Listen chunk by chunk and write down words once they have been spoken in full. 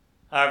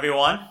Hi,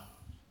 everyone.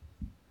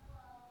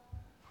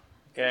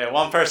 Okay,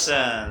 one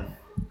person.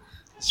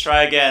 Let's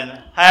try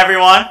again. Hi,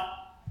 everyone.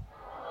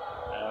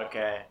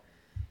 Okay.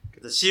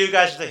 Good to see you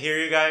guys, good to hear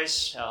you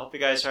guys. I hope you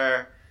guys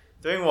are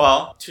doing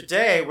well.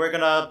 Today, we're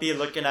going to be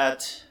looking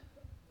at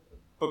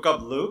book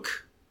of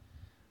Luke.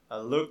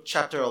 Luke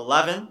chapter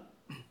 11,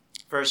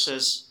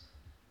 verses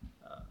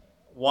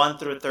 1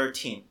 through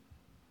 13.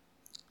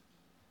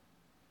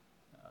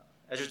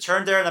 As you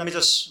turn there, let me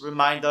just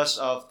remind us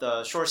of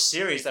the short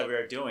series that we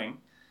are doing.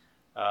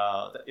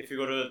 If you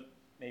go to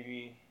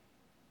maybe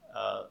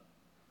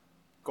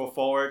go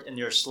forward in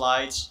your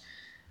slides,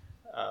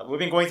 we've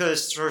been going through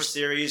this short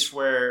series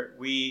where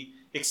we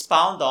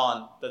expound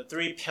on the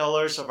three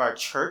pillars of our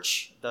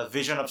church, the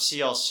vision of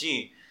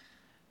CLC.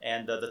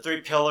 And the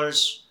three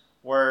pillars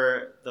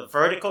were the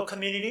vertical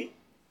community,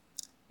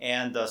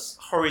 and the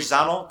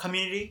horizontal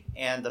community,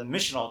 and the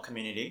missional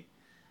community.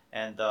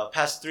 And the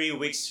past 3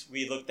 weeks,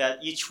 we looked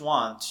at each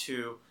one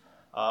to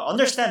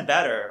understand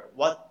better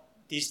what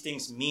these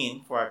things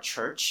mean for our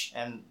church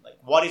and like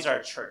what is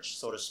our church,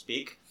 so to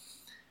speak.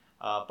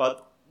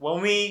 But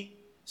when we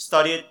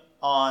studied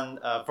on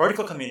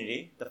vertical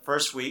community the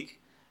first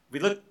week, we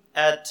looked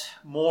at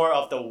more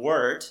of the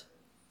word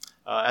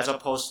as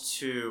opposed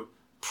to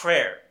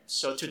prayer.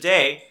 So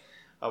today,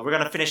 we're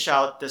going to finish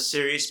out this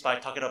series by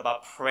talking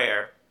about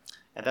prayer.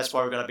 And that's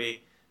what we're going to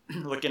be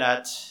looking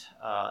at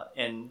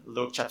in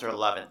Luke chapter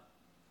 11.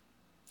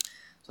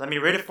 So let me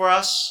read it for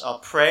us. I'll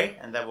pray,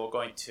 and then we'll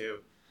go into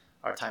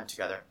our time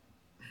together.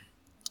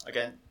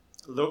 Again,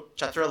 Luke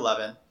chapter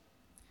 11,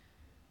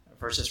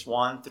 verses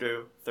 1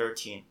 through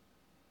 13.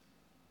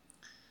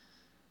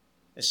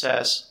 It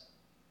says,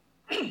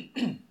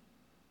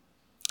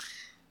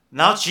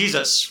 Now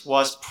Jesus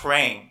was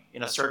praying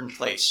in a certain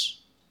place.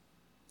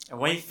 And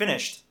when he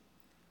finished,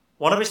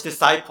 one of his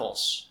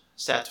disciples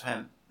said to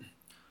him,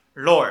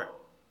 Lord,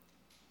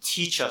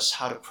 teach us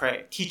how to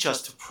pray. Teach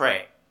us to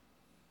pray,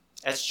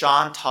 as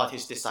John taught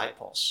his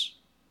disciples.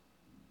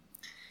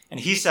 And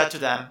he said to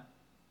them,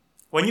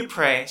 When you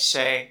pray,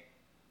 say,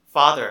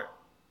 Father,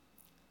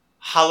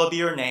 hallowed be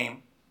your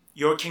name,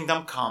 your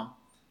kingdom come.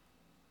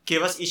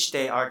 Give us each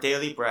day our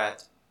daily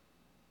bread,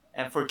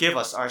 and forgive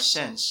us our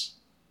sins,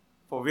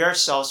 for we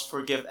ourselves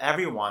forgive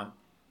everyone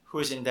who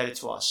is indebted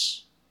to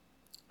us.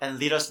 And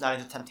lead us not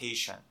into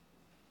temptation.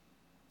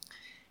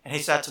 And he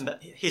said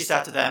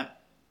to them,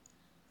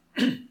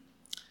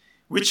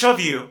 Which of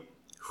you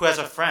who has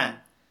a friend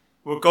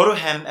will go to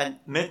him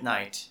at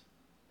midnight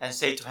and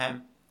say to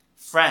him,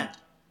 Friend,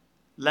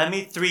 lend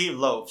me 3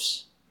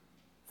 loaves,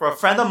 for a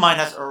friend of mine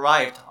has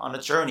arrived on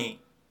a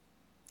journey,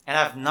 and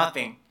I have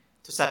nothing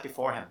to set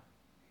before him.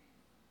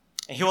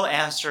 And he will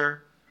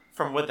answer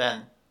from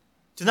within,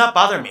 Do not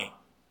bother me.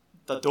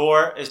 The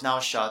door is now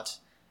shut,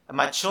 and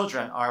my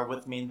children are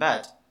with me in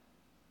bed.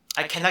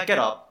 I cannot get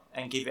up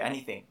and give you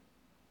anything.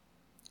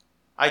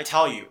 I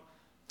tell you,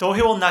 though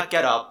he will not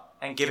get up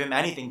and give him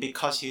anything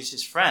because he is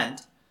his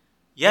friend,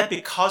 yet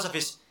because of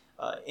his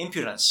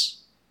impudence,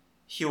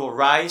 he will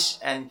rise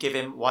and give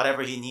him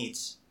whatever he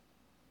needs.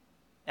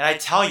 And I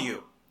tell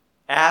you,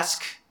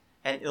 ask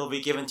and it will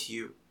be given to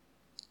you.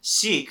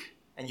 Seek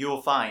and you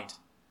will find.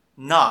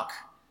 Knock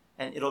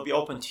and it will be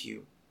opened to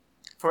you.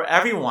 For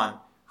everyone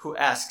who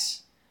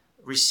asks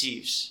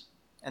receives,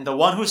 and the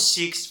one who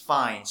seeks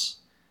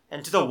finds,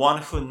 and to the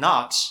one who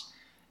knocks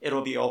it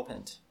will be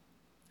opened.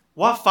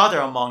 What father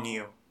among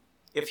you,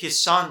 if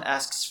his son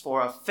asks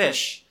for a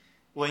fish,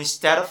 will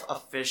instead of a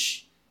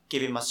fish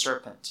give him a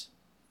serpent?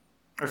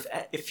 Or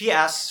if he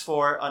asks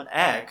for an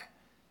egg,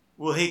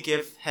 will he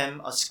give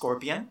him a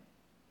scorpion?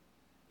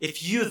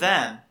 If you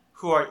then,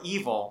 who are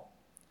evil,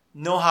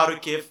 know how to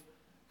give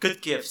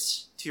good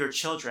gifts to your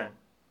children,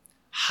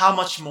 how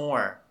much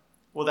more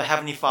will the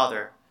Heavenly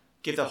Father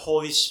give the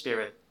Holy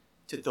Spirit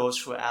to those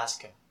who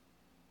ask him?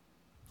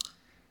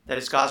 That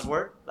is God's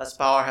word. Let's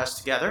bow our heads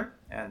together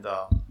and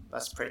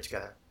let's pray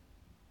together.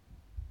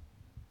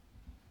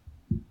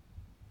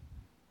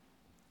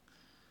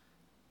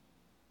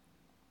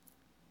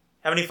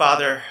 Heavenly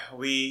Father,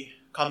 we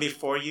come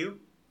before you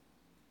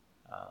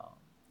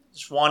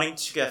just wanting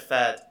to get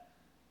fed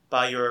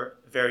by your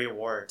very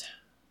word.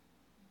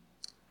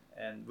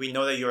 And we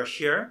know that you're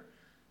here.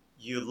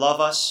 You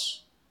love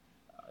us.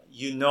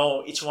 You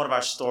know each one of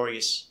our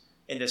stories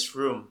in this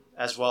room,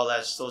 as well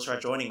as those who are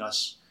joining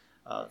us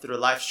through the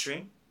live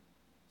stream.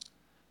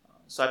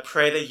 So I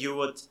pray that you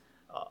would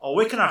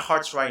awaken our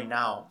hearts right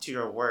now to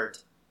your word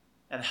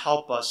and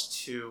help us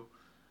to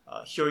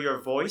hear your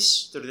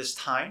voice through this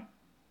time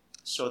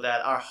so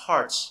that our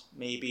hearts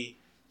may be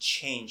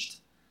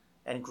changed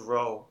and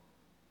grow.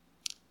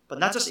 But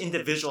not just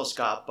individuals,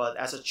 God, but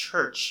as a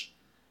church,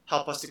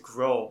 help us to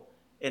grow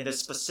in this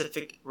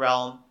specific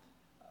realm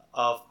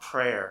of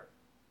prayer.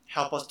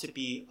 Help us to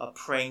be a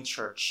praying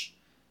church,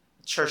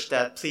 a church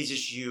that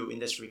pleases you in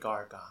this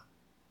regard, God.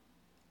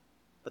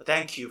 But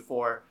thank you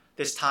for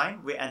this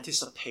time. We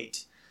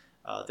anticipate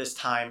this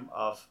time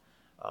of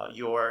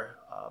your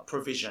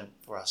provision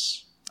for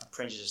us. I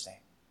pray in Jesus' name.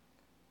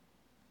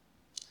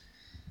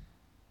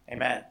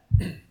 Amen.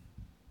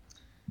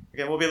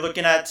 Okay, we'll be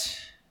looking at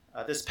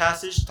this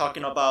passage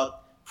talking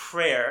about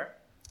prayer.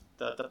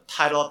 The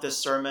title of this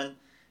sermon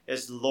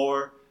is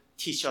Lord,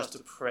 Teach Us to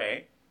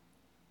Pray.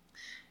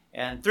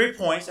 And 3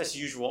 points, as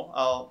usual,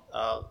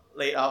 I'll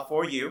lay out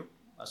for you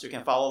so you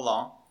can follow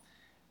along.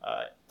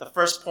 The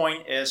first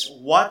point is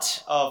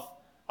what of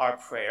our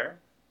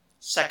prayer.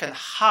 Second,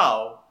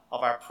 how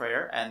of our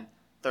prayer. And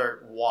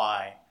third,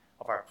 why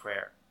of our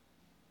prayer.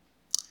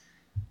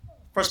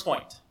 First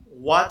point,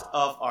 what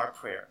of our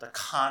prayer? The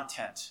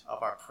content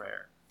of our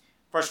prayer.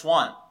 Verse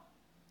 1,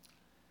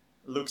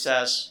 Luke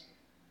says,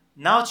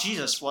 "Now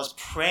Jesus was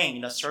praying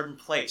in a certain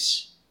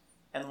place,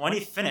 and when he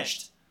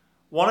finished,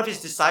 one of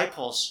his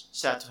disciples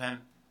said to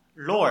him,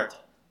 'Lord,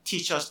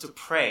 teach us to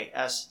pray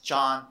as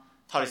John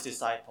taught his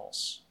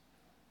disciples.'"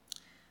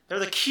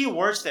 The key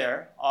words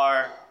there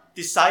are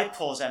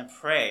disciples and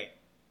pray,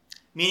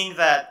 meaning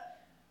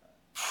that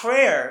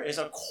prayer is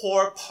a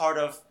core part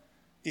of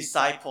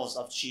disciples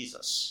of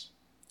Jesus.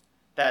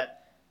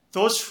 That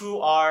those who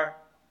are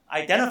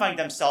identifying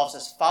themselves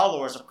as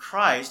followers of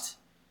Christ,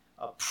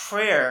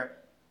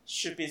 prayer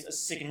should be a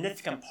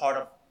significant part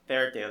of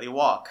their daily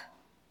walk.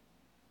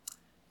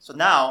 So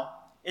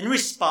now, in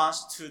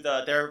response to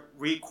their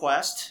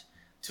request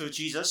to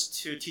Jesus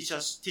to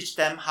teach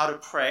them how to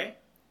pray,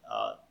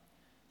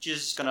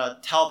 Jesus is going to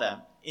tell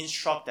them,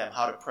 instruct them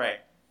how to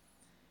pray.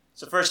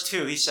 So verse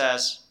 2, he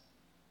says,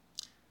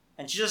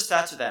 "And Jesus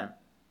said to them,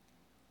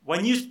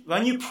 when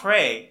you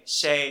pray,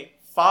 say,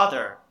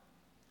 'Father,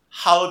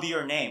 hallowed be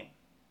your name,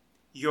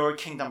 your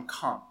kingdom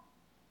come.'"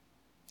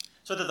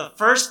 So that the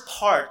first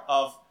part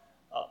of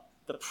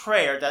the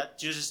prayer that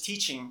Jesus is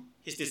teaching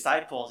his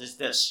disciples is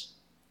this.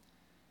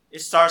 It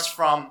starts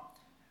from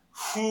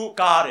who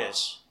God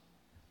is.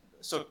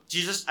 So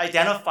Jesus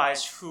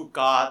identifies who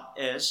God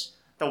is,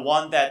 the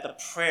one that the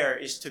prayer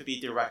is to be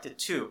directed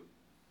to.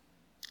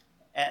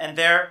 And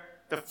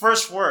there, the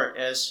first word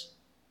is,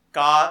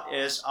 God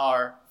is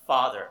our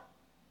Father.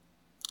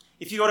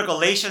 If you go to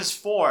Galatians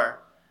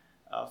 4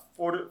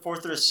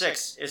 through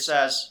 6, it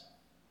says,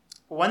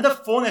 "When the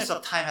fullness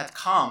of time had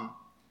come,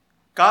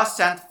 God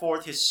sent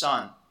forth his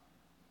Son,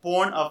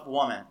 born of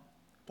woman,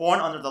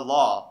 born under the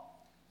law,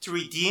 to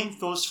redeem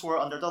those who were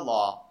under the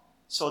law,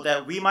 so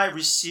that we might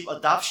receive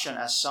adoption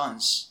as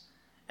sons.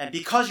 And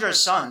because you are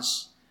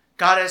sons,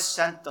 God has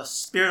sent the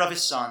Spirit of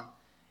his Son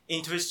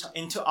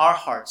into our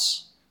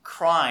hearts,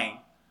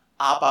 crying,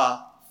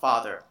 'Abba,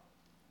 Father.'"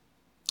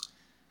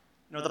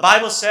 The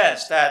Bible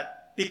says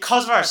that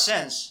because of our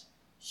sins,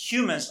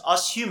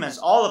 us humans,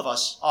 all of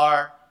us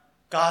are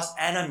God's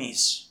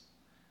enemies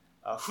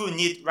who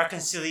need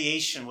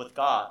reconciliation with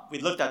God. We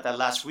looked at that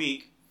last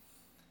week.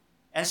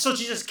 And so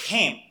Jesus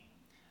came,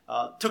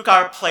 took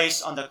our place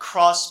on the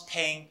cross,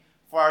 paying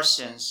for our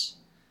sins.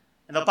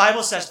 And the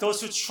Bible says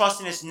those who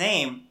trust in his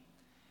name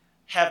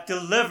have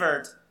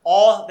delivered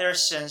all their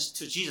sins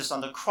to Jesus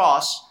on the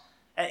cross.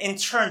 And in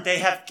turn, they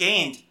have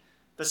gained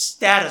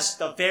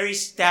the very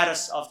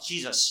status of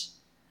Jesus,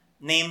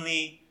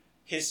 namely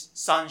his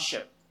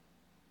sonship.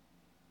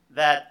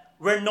 That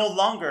we're no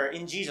longer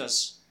in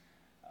Jesus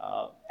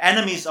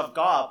enemies of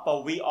God,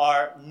 but we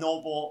are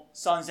noble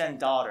sons and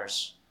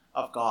daughters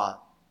of God.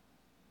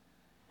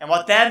 And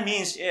what that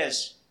means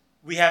is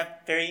we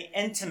have very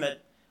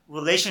intimate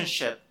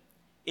relationship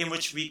in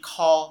which we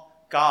call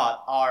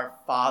God our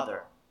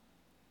Father.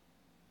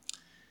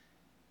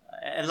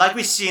 And like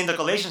we see in the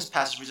Galatians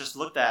passage we just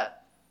looked at,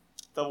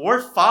 the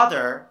word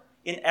Father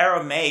in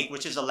Aramaic,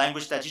 which is a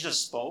language that Jesus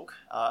spoke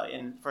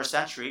in first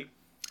century,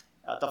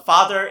 the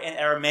Father in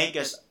Aramaic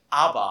is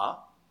Abba.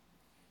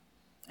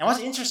 And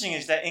what's interesting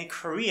is that in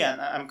Korean,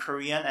 I'm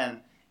Korean,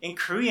 and in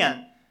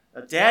Korean,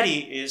 the daddy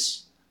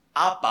is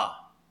Appa.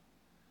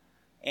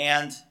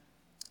 And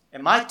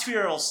my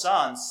 2-year-old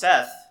son,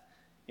 Seth,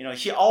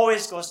 he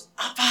always goes,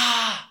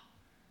 "Appa!"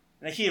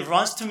 And he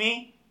runs to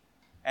me,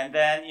 and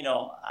then,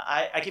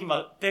 I give him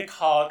a big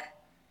hug,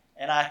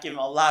 and I give him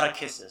a lot of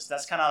kisses.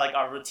 That's kind of like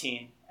our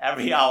routine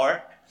every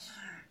hour.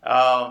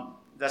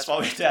 That's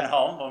what we do at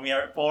home when we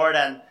are bored,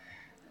 and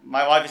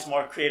my wife is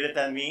more creative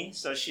than me,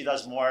 so she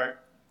does more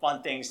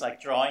fun things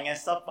like drawing and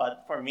stuff,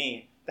 but for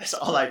me, that's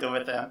all I do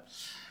with them.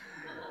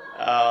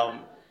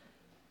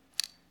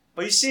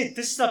 But you see,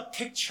 this is a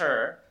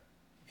picture,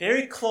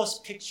 very close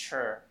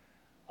picture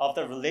of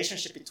the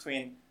relationship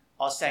between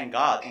us and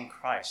God in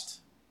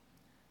Christ.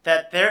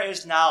 That there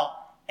is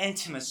now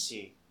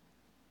intimacy,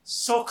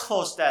 so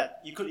close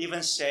that you could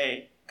even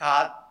say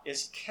God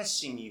is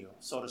kissing you,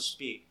 so to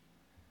speak.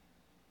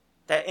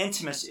 That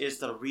intimacy is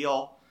the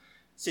real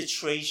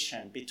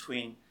situation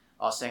between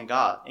us and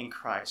God in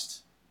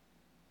Christ.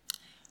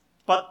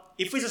 But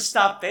if we just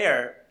stop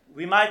there,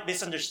 we might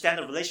misunderstand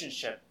the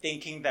relationship,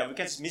 thinking that we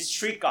can just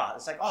mistreat God.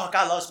 It's like, oh,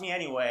 God loves me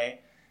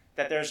anyway,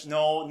 that there's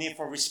no need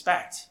for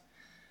respect.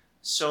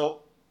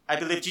 So I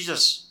believe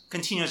Jesus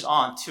continues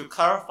on to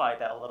clarify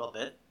that a little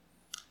bit.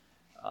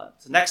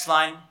 The next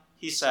line,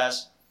 he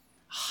says,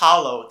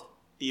 "Hallowed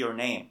be your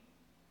name."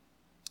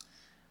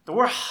 The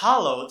word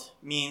hallowed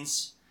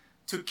means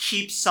to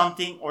keep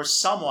something or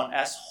someone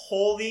as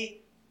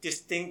holy,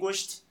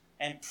 distinguished,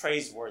 and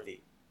praiseworthy.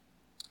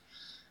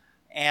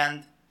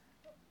 And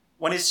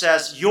when it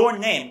says your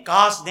name,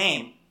 God's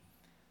name,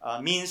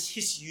 means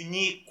his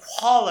unique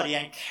quality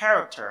and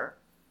character,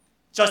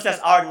 just as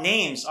our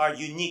names are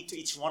unique to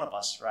each one of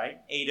us, right?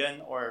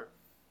 Aiden or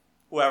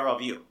whoever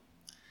of you.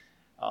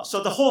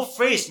 So the whole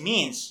phrase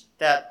means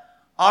that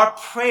our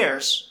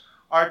prayers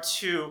are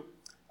to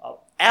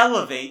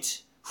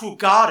elevate who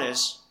God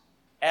is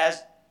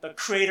as the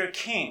Creator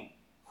King,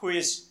 who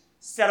is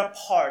set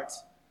apart,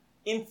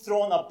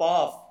 enthroned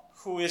above,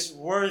 who is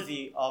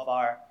worthy of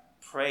our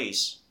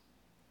praise.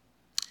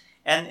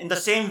 And in the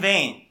same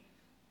vein,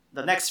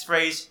 the next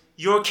phrase,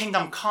 your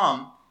kingdom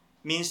come,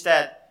 means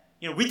that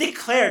we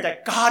declare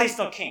that God is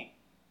the king,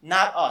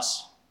 not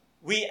us.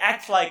 We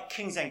act like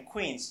kings and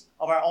queens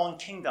of our own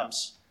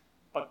kingdoms,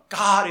 but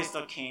God is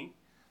the king,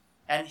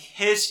 and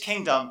his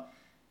kingdom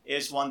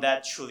is one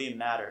that truly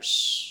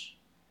matters.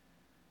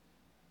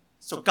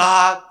 So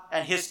God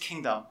and his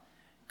kingdom,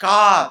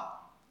 God,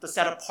 the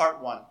set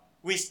apart one,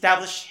 we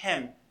establish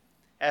him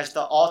as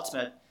the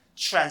ultimate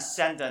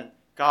transcendent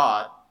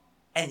God,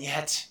 and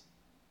yet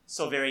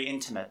so very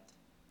intimate.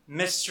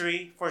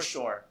 Mystery for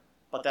sure,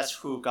 but that's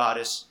who God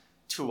is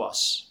to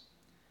us.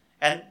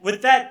 And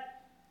with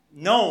that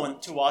known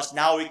to us,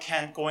 now we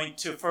can go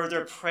into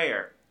further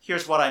prayer.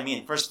 Here's what I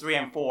mean. Verse 3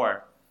 and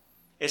 4,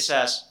 it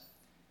says,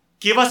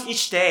 give us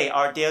each day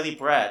our daily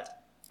bread,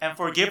 and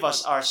forgive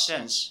us our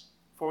sins,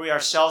 for we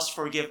ourselves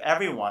forgive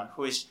everyone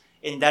who is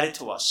indebted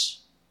to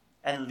us,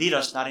 and lead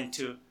us not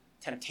into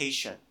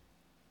temptation.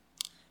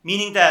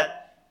 Meaning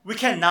that we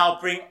can now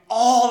bring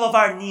all of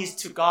our needs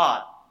to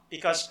God,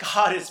 because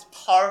God is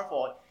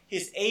powerful.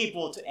 He's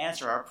able to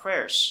answer our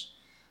prayers.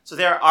 So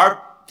there,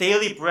 our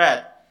daily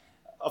bread,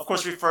 of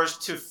course, refers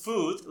to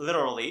food,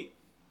 literally.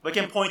 We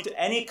can point to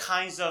any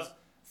kinds of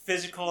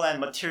physical and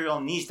material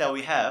needs that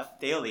we have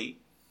daily.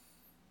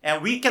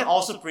 And we can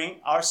also bring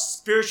our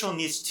spiritual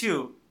needs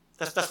too.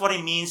 That's what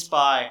it means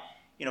by,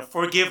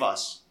 forgive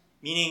us.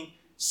 Meaning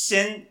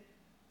sin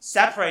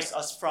separates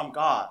us from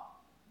God.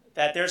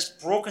 That there's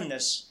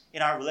brokenness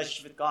in our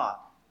relationship with God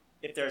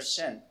if there's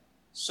sin.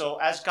 So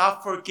as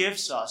God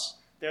forgives us,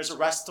 there's a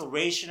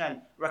restoration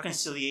and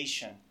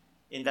reconciliation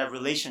in that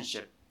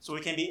relationship. So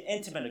we can be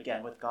intimate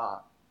again with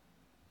God.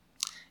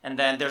 And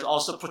then there's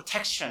also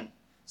protection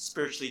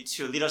spiritually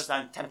to lead us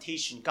not into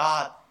temptation.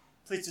 God,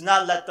 please do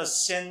not let the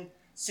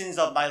sins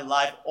of my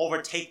life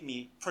overtake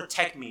me.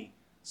 Protect me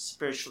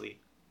spiritually.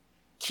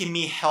 Keep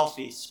me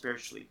healthy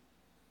spiritually.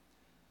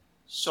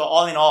 So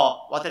all in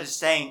all, what that is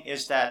saying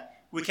is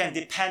that we can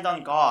depend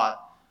on God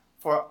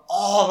for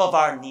all of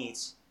our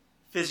needs,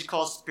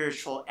 physical,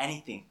 spiritual,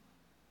 anything.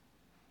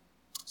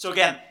 So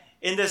again,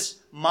 in this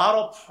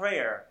model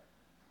prayer,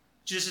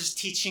 Jesus is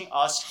teaching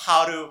us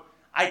how to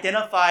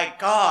identify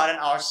God and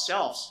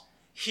ourselves.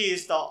 He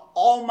is the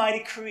almighty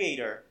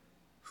creator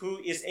who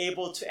is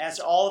able to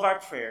answer all of our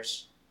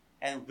prayers.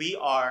 And we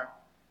are,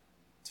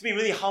 to be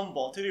really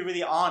humble, to be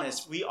really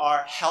honest, we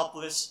are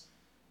helpless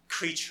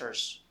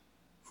creatures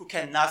who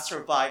cannot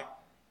survive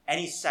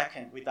any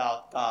second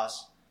without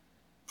God's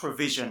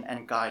provision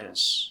and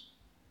guidance.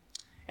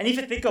 And if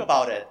you think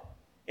about it,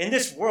 in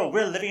this world,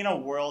 we're living in a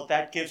world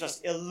that gives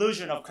us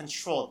illusion of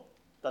control,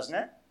 doesn't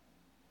it?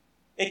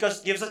 It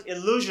gives us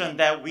illusion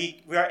that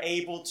we are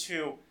able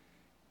to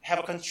have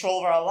a control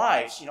of our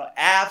lives.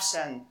 Apps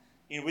and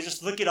we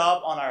just look it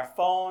up on our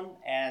phone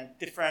and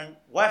different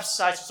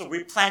websites. So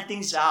we plan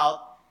things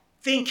out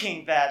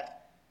thinking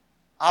that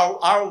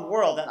our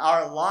world and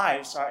our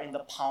lives are in the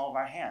palm of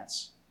our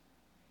hands.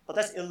 But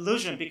that's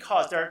illusion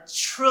because there are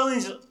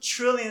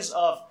trillions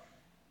of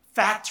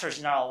factors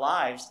in our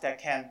lives that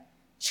can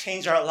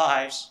change our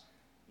lives,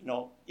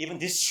 even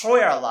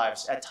destroy our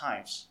lives at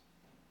times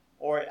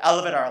or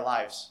elevate our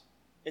lives.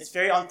 It's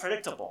very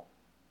unpredictable.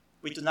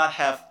 We do not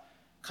have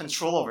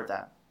control over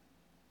them.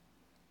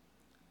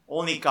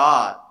 Only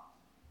God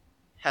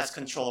has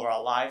control over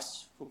our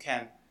lives, who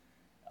can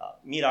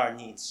meet our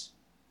needs.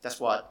 That's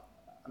what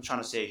I'm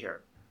trying to say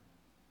here.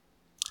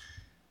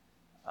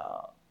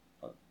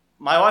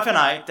 My wife and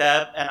I,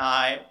 Deb and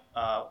I,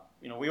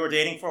 we were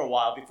dating for a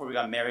while before we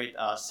got married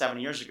 7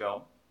 years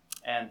ago.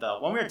 And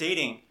when we were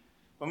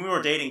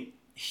dating,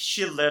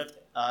 she lived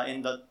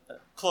in the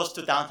close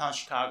to downtown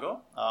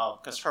Chicago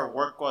because her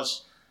work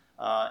was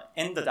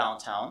in the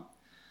downtown.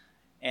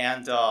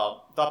 And the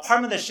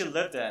apartment that she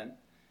lived in,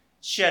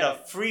 she had a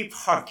free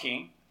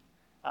parking.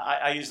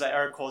 I use the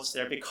air quotes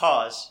there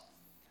because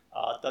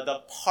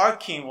the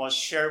parking was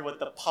shared with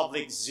the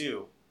public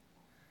zoo.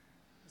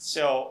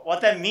 So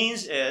what that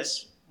means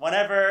is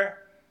whenever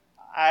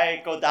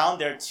I go down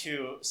there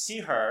to see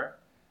her,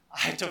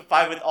 I have to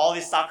fight with all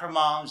these soccer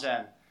moms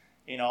and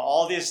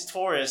all these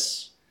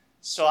tourists.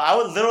 So I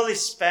would literally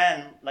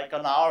spend like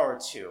an hour or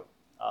two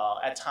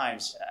at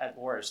times, at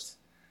worst,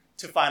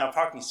 to find a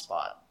parking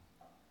spot.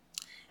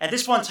 And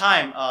this one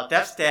time,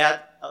 Deb's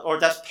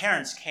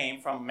parents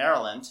came from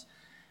Maryland,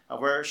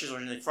 where she's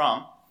originally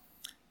from,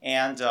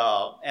 and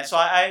so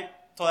I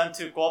told them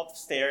to go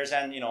upstairs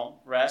and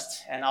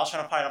rest. And I was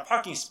trying to find a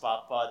parking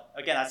spot, but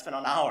again, I spent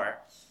an hour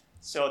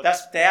So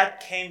that's dad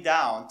came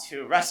down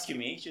to rescue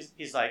me.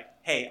 He's like,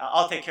 hey,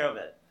 I'll take care of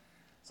it.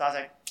 So I was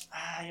like,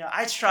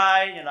 I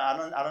try. I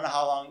don't know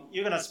how long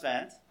you're gonna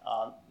spend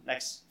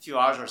next few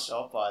hours or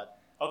so, but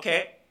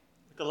okay,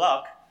 good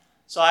luck.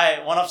 So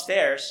I went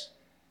upstairs,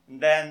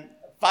 and then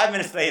 5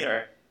 minutes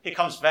later, he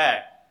comes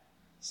back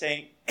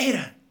saying,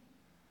 Aiden,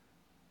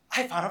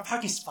 I found a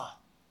parking spot.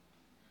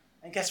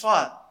 And guess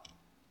what?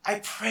 I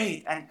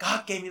prayed, and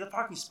God gave me the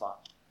parking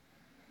spot.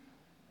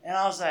 And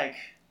I was like,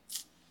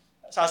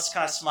 so I was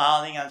kind of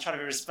smiling and trying to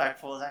be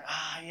respectful. I was like,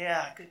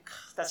 yeah, good,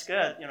 that's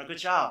good. Good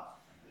job.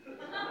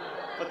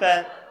 But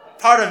then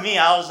part of me,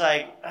 I was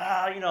like,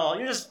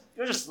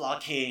 you're just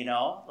lucky,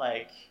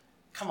 like,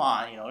 come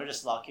on, you're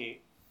just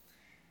lucky.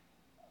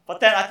 But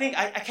then I think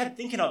I kept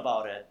thinking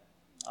about it,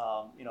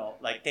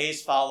 like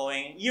days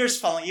following, years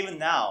following, even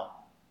now.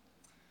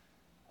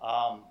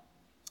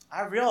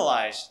 I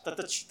realized that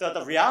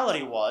the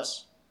reality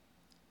was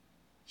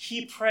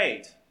he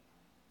prayed.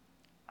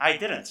 I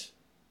didn't.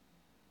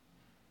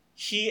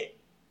 He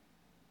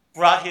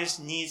brought his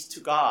needs to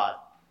God.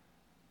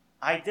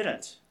 I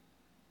didn't.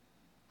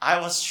 I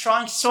was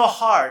trying so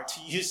hard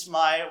to use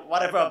my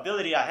whatever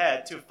ability I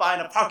had to find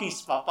a parking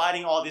spot,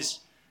 fighting all these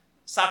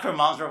soccer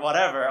moms or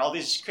whatever, all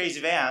these crazy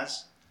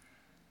vans.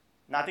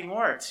 Nothing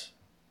worked.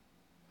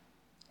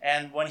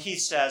 And when he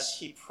says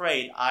he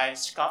prayed, I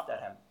scoffed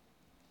at him.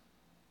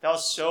 That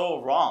was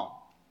so wrong.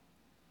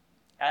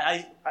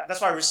 And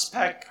that's why I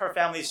respect her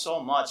family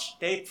so much.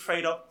 They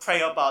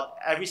pray about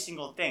every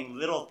single thing,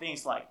 little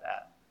things like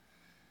that.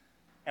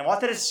 And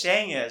what that is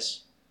saying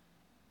is,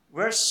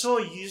 we're so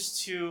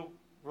used to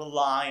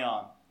rely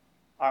on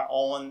our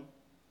own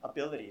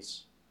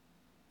abilities.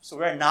 So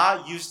we're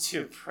not used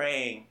to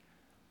praying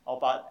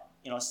about,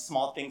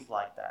 small things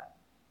like that.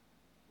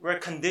 We're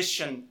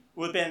conditioned,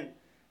 we've been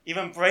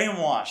even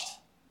brainwashed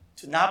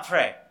to not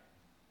pray,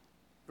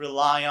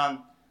 rely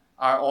on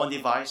our own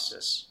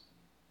devices.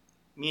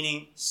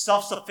 Meaning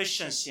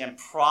self-sufficiency and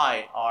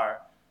pride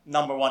are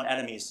number one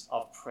enemies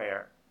of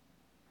prayer.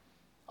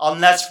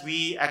 Unless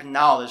we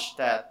acknowledge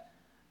that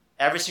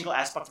every single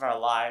aspect of our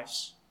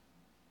lives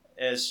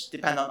is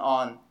dependent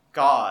on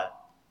God,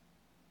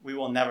 we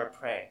will never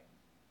pray.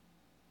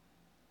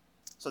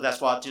 So that's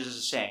what Jesus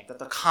is saying, that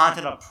the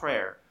content of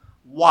prayer,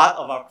 what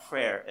of our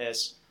prayer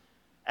is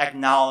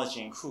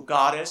acknowledging who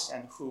God is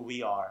and who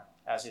we are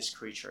as his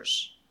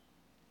creatures.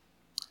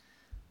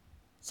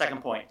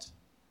 Second point,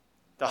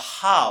 the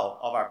how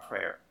of our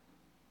prayer.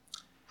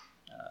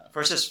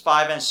 Verses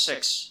 5 and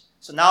 6.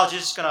 So now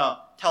Jesus is going to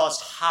tell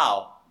us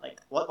how, like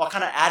what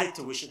kind of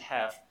attitude we should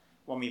have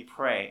when we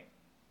pray.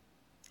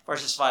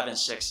 Verses 5 and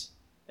 6,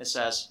 it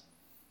says,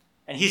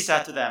 and he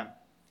said to them,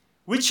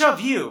 which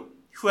of you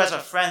who has a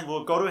friend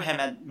will go to him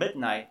at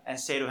midnight and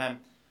say to him,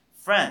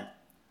 friend,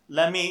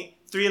 lend me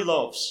 3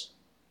 loaves,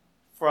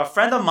 for a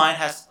friend of mine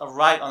has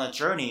arrived on a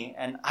journey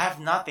and I have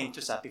nothing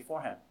to set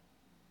before him.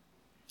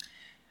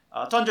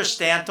 To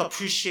understand, to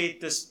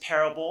appreciate this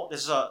parable,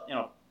 this is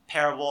a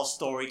parable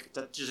story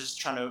that Jesus is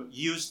trying to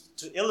use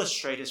to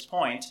illustrate his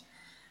point.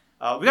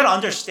 We got to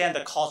understand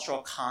the cultural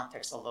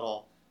context a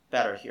little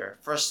better here.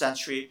 First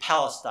century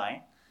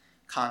Palestine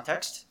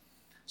context.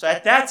 So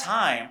at that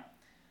time,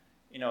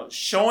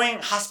 showing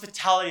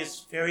hospitality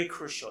is very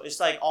crucial. It's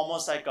like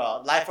almost like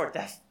a life or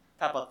death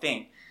type of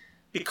thing,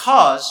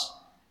 because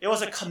it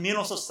was a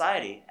communal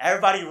society.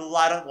 Everybody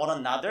relied on one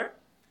another,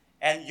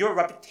 and your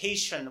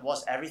reputation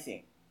was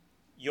everything.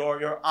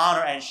 Your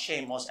honor and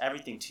shame was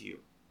everything to you.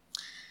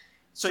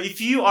 So if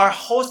you are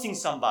hosting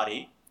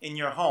somebody in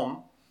your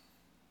home,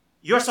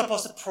 you're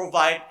supposed to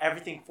provide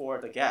everything for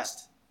the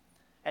guest.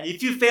 And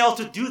if you fail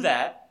to do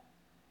that,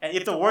 and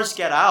if the words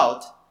get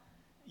out,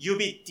 you'll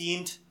be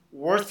deemed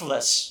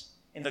worthless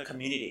in the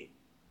community.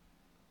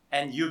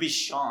 And you'll be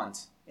shunned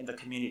in the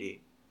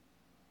community.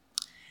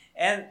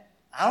 And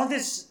I don't think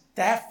it's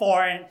that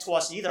foreign to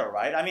us either,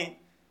 right? I mean,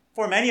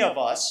 for many of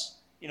us,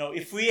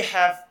 if we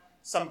have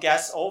some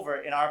guests over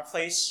in our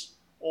place,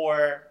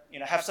 or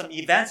have some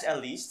events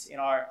at least in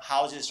our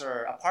houses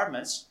or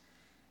apartments,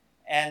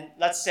 and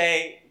let's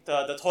say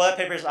the toilet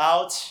paper is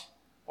out,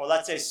 or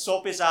let's say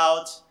soap is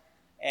out,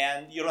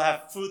 and you don't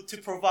have food to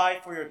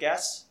provide for your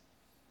guests,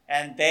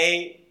 and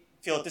they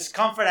feel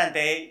discomfort and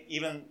they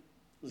even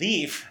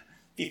leave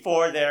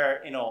before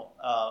their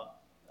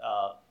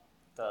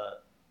the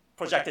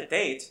projected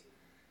date.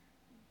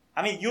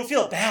 I mean, you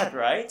feel bad,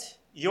 right?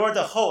 You're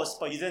the host,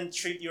 but you didn't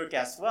treat your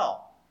guests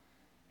well.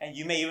 And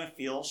you may even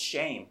feel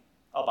shame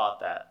about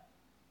that.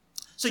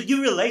 So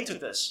you relate to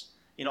this.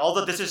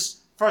 Although this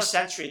is first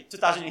century,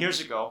 2,000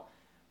 years ago,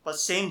 but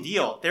same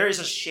deal. There is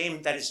a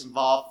shame that is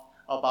involved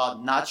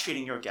about not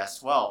treating your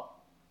guests well.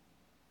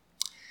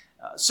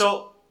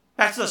 So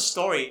back to the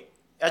story.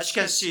 As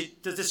you can see,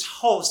 this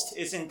host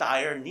is in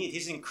dire need.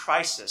 He's in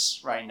crisis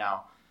right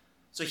now.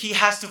 So he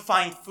has to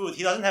find food.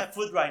 He doesn't have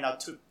food right now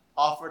to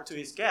offer to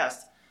his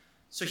guests.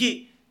 So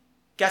he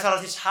gets out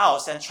of his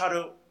house and try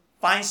to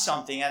find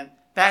something. And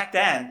back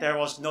then, there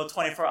was no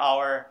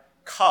 24-hour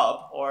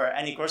Cub or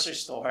any grocery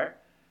store.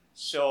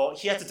 So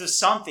he had to do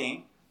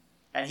something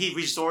and he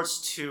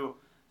resorts to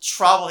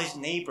trouble his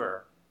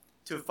neighbor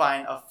to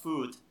find a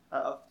food,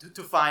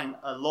 to find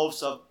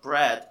loaves of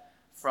bread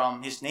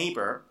from his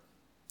neighbor,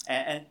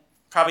 and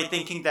probably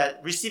thinking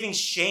that receiving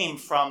shame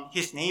from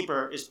his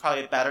neighbor is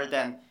probably better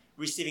than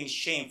receiving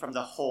shame from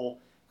the whole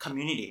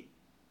community.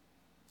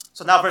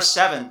 So now verse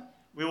 7,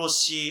 we will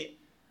see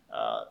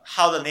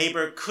how the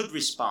neighbor could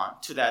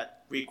respond to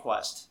that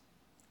request.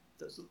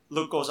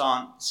 Luke goes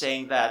on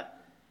saying that,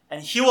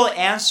 and he will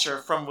answer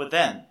from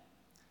within.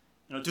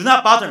 Do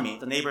not bother me.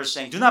 The neighbor is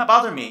saying, do not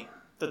bother me.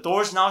 The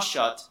door is now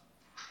shut,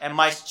 and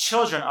my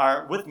children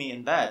are with me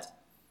in bed.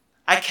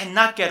 I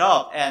cannot get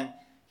up and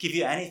give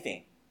you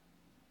anything.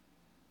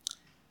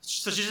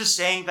 So Jesus is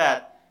saying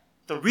that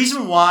the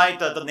reason why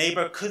the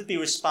neighbor could be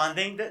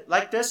responding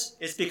like this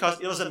is because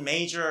it was a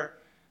major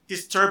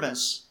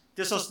disturbance.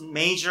 This was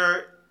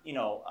major,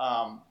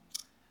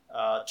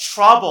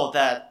 trouble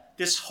that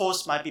this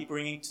host might be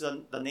bringing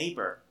to the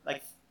neighbor.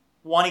 Like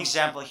one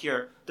example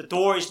here, the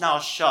door is now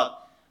shut.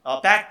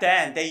 Back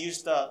then, they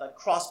used the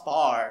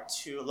crossbar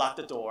to lock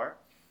the door.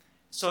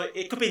 So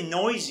it could be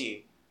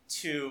noisy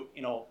to,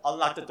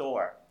 unlock the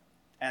door.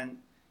 And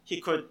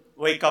he could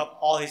wake up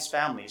all his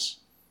families.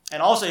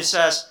 And also it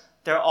says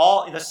they're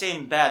all in the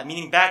same bed,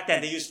 meaning back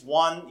then they used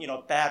one,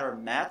 bed or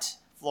mat,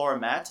 floor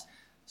mat.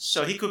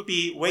 So he could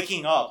be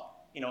waking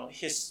up,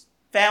 his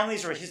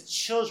families or his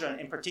children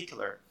in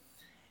particular.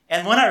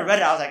 And when I read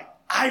it, I was like,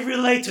 I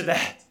relate to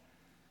that.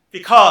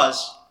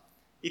 Because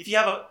if you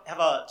have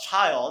a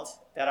child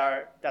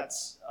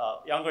that's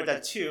younger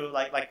than 2,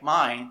 like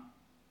mine,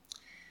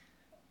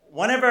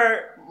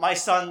 whenever my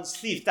son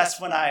sleeps,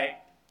 that's when I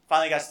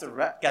finally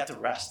get to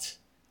rest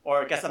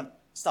or get some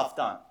stuff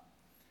done.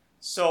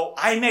 So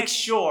I make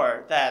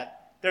sure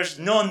that there's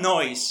no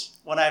noise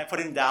when I put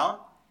him down,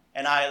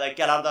 and I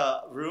get out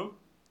of the room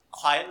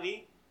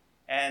quietly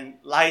and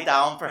lie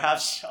down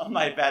perhaps on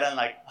my bed and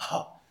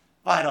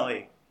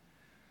finally.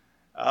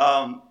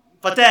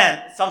 But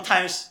then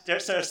sometimes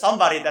there's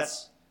somebody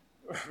that's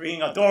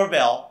ringing a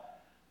doorbell,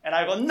 and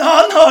I go,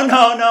 no.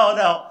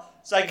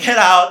 So I get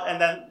out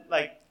and then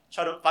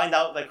try to find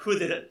out who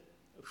did it,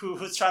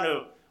 who's trying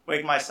to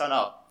wake my son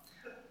up.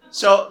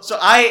 So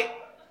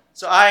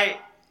I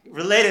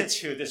related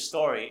to this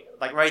story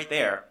right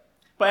there.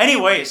 But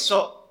anyway,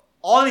 so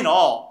all in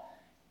all,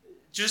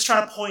 just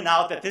trying to point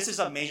out that this is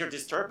a major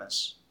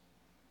disturbance,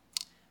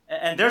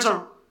 and there's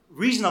a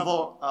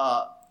reasonable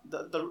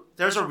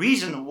there's a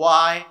reason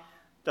why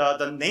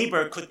the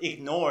neighbor could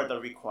ignore the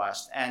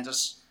request and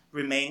just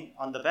remain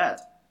on the bed,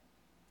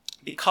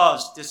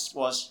 because this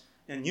was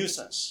a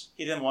nuisance.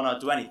 He didn't want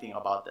to do anything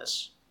about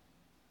this.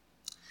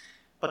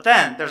 But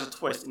then there's a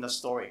twist in the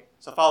story.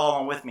 So follow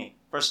along with me.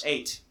 Verse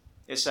 8,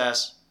 it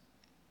says,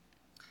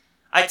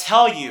 I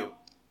tell you,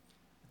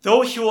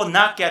 though he will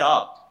not get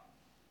up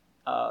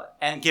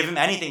and give him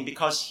anything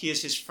because he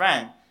is his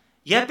friend,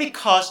 yet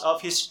because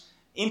of his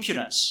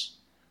impudence,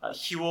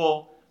 he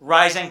will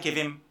rise and give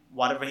him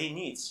whatever he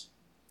needs.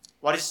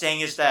 What he's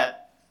saying is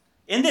that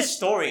in this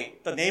story,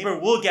 the neighbor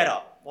will get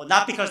up. Well,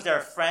 not because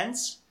they're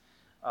friends,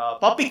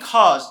 but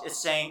because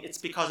it's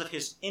because of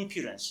his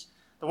impudence.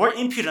 The word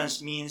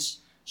impudence means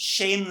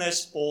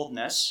shameless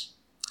boldness.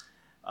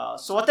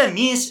 So what that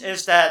means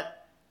is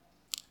that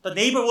the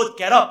neighbor would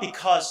get up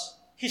because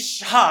he's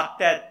shocked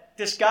that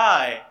this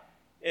guy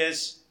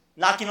is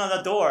knocking on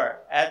the door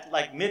at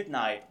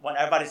midnight when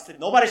everybody's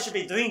sleeping. Nobody should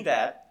be doing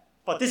that,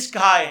 but this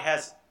guy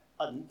has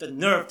the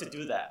nerve to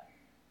do that.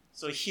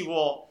 So he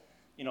will,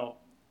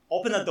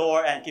 open the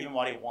door and give him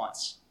what he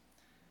wants.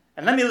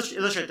 And let me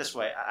illustrate this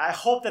way. I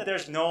hope that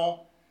there's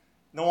no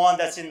one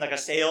that's in a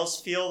sales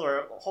field,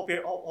 or hope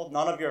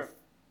none of your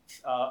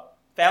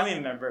family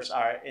members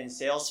are in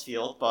sales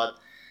field, but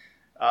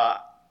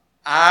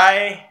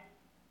I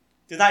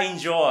do not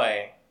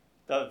enjoy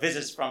the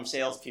visits from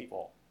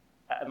salespeople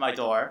at my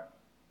door.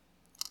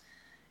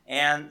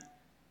 And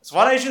so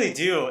what I usually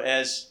do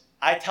is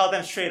I tell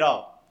them straight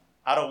up,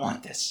 I don't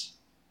want this.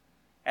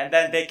 And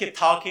then they keep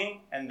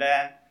talking, and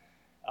then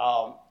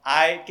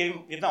I give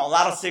them a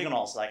lot of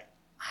signals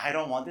I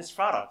don't want this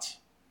product.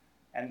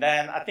 And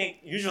then I think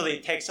usually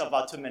it takes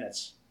about 2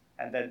 minutes,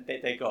 and then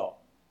they go.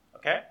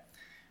 Okay?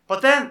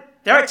 But then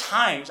there are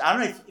times, I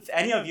don't know if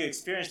any of you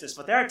experience this,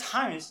 but there are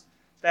times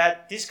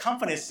that these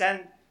companies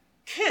send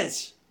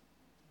kids,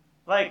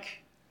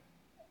 like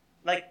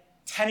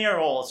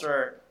 10-year-olds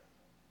or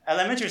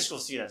elementary school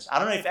students. I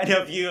don't know if any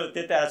of you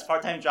did that as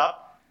part-time job.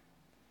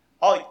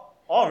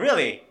 Oh,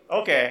 really?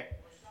 Okay.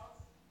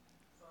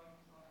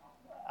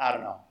 I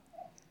don't know.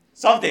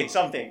 Something.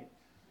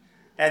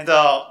 And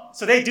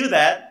so they do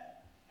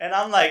that, and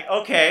I'm like,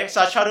 okay.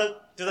 So I try to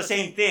do the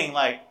same thing,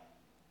 I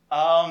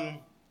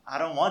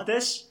don't want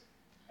this.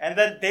 And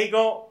then they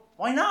go,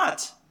 why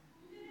not?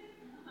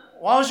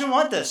 Why would you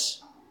want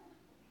this?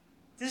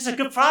 This is a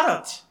good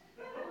product.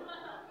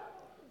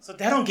 So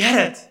they don't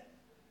get it.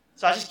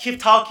 So I just keep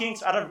talking.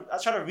 So I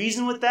try to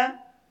reason with them.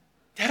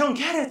 They don't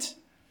get it.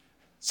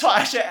 So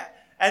I actually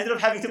ended up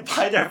having to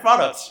buy their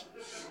products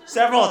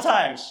several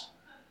times.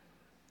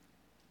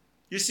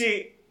 You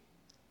see,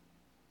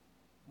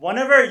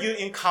 whenever you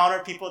encounter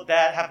people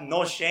that have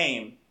no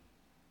shame,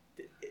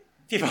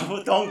 people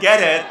who don't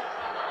get it,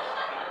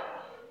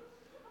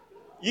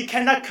 you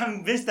cannot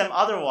convince them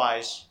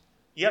otherwise.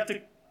 You have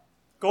to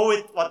go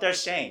with what they're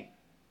saying.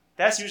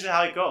 That's usually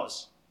how it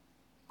goes.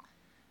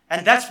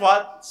 And that's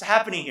what's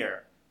happening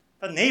here.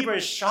 The neighbor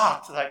is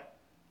shocked, like,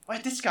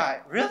 wait, this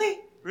guy, really?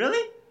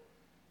 Really?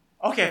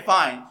 Okay,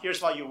 fine,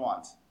 here's what you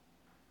want.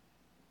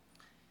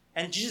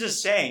 And Jesus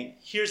is saying,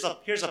 here's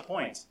a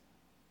point.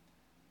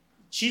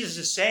 Jesus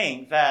is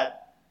saying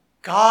that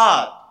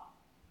God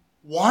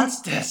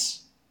wants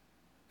this.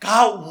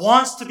 God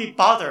wants to be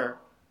bothered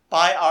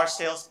by our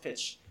sales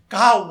pitch.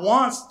 God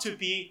wants us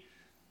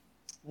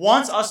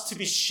to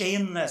be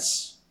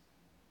shameless,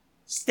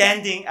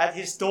 standing at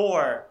his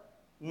door,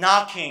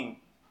 knocking,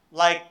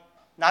 like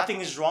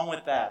nothing is wrong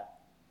with that.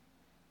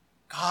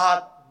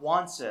 God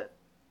wants it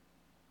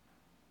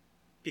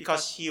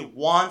because he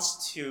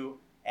wants to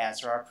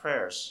answer our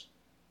prayers.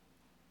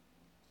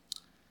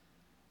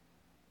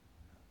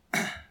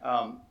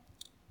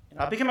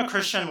 I became a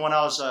Christian when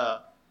I was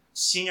a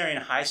senior in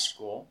high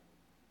school.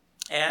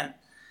 And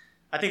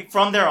I think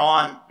from there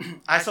on,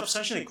 I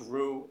substantially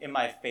grew in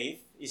my faith,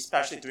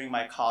 especially during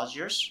my college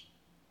years.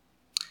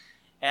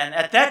 And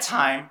at that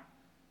time,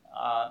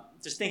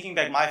 just thinking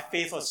back, my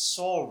faith was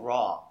so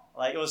raw.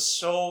 Like it was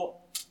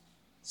so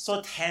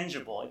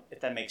tangible,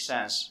 if that makes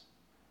sense.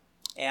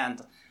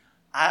 And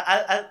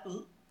I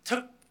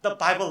took the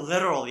Bible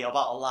literally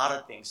about a lot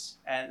of things.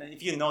 And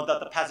if you know that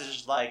the passage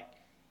is like,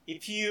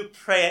 if you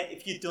pray,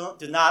 if you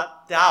do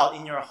not doubt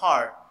in your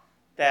heart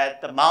that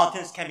the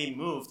mountains can be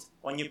moved,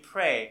 when you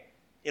pray,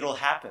 it'll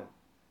happen.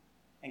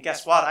 And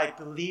guess what? I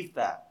believe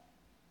that.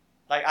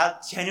 Like, I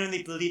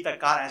genuinely believe that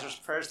God answers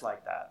prayers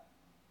like that.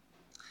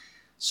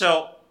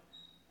 So,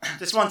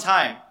 this one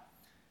time,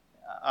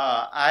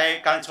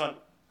 I got into a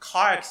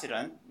car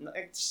accident.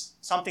 It's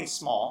something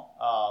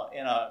small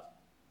in a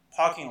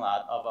parking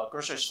lot of a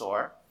grocery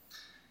store.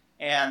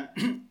 And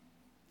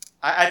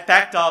I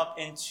backed up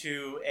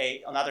into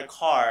another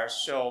car.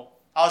 So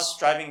I was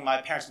driving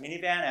my parents'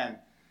 minivan and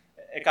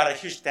it got a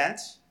huge dent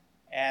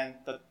and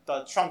the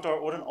trunk door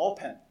wouldn't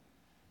open.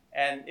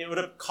 And it would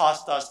have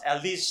cost us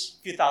at least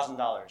a few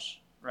 $1,000s,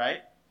 right?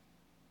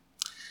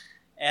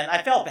 And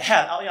I felt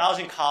bad. I was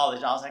in college.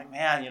 And I was like,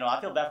 man, I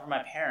feel bad for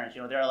my parents.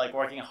 They're like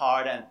working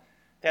hard and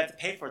they have to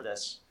pay for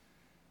this.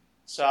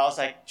 So I was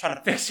like trying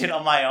to fix it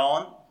on my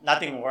own.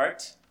 Nothing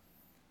worked.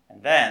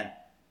 And then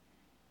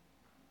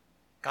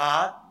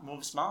God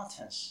moves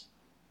mountains.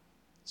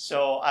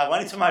 So I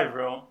went into my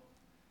room.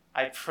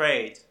 I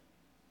prayed.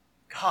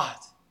 God.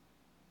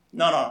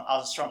 No, I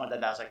was stronger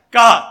than that. I was like,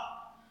 God,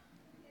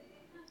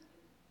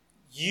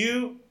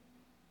 you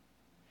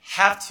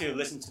have to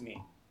listen to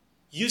me.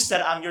 You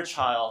said I'm your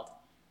child.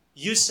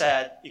 You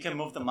said you can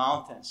move the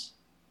mountains.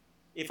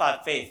 If I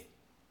have faith,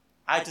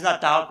 I do not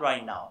doubt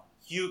right now.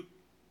 You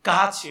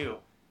got to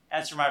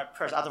answer my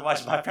prayers.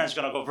 Otherwise, my parents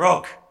are going to go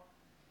broke.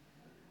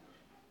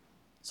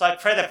 So I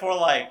prayed that for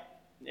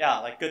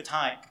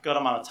good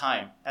amount of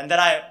time. And then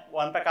I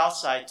went back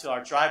outside to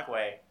our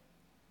driveway.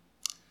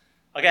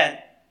 Again,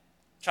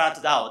 trying not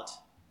to doubt.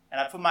 And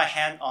I put my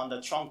hand on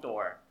the trunk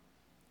door.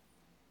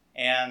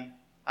 And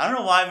I don't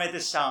know why I made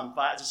this sound,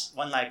 but I just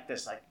went like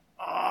this, like,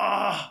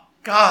 oh,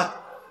 God,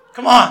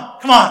 come on.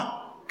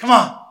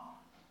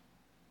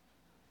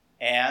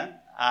 And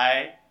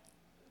I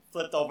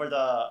flipped over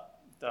the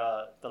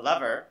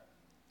lever,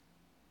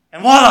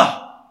 and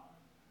voila!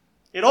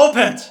 It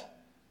opened.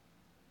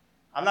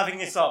 I'm not making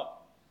this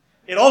up.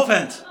 It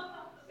opened.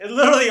 It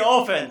literally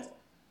opened.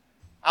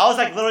 I was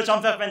like literally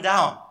jumping up and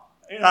down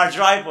in our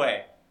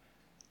driveway,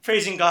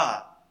 praising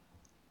God.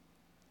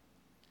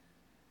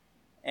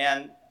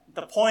 And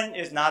the point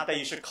is not that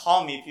you should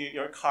call me if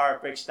your car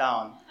breaks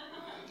down.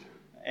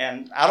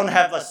 And I don't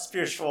have a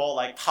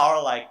spiritual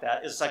power like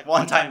that. It's like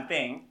one-time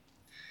thing.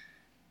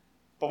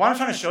 But what I'm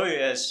trying to show you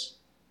is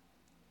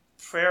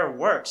prayer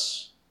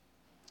works.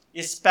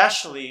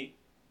 Especially,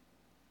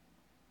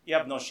 you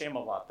have no shame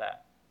about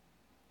that.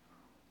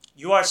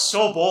 You are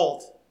so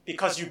bold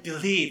because you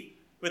believe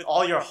with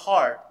all your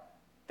heart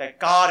that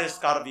God is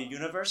God of the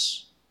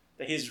universe,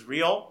 that He's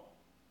real.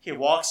 He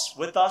walks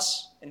with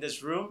us in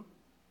this room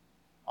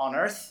on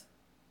earth,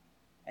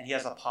 and He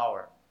has the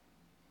power.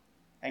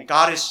 And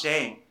God is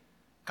saying,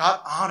 God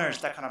honors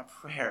that kind of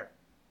prayer.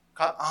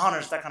 God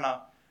honors that kind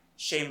of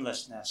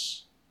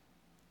shamelessness.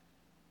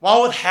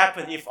 What would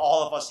happen if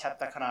all of us had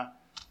that kind of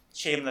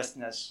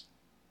shamelessness?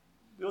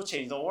 We will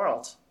change the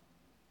world.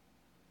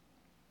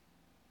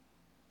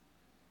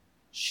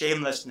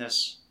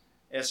 Shamelessness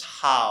is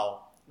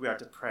how we are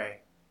to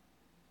pray.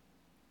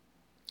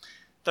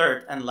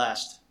 Third and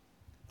last,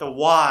 the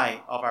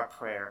why of our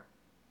prayer.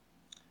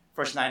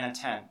 Verse 9 and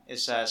 10, it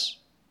says,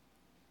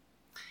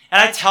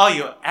 and I tell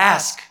you,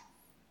 ask,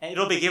 and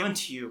it'll be given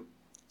to you.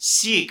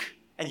 Seek,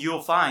 and you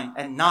will find.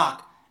 And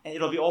knock, and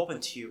it'll be open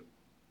to you.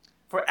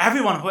 For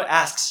everyone who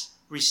asks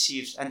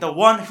receives, and the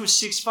one who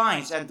seeks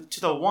finds, and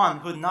to the one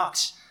who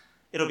knocks,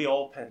 it'll be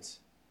opened.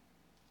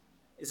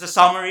 It's a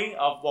summary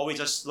of what we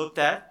just looked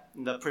at.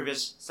 in the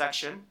previous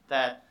section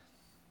that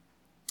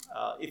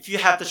if you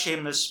have the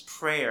shameless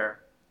prayer,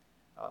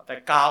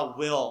 that God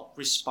will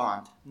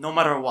respond no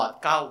matter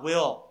what. God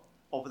will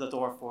open the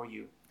door for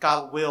you.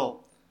 God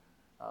will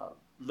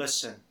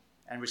listen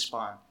and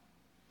respond.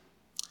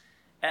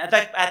 And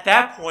at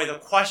that point, the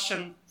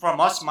question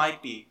from us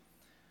might be,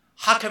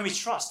 how can we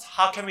trust?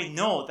 How can we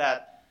know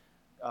that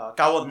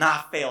God will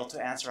not fail to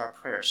answer our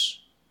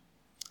prayers?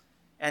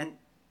 And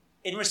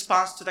in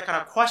response to that kind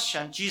of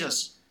question,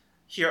 Jesus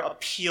here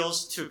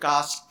appeals to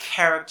God's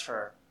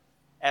character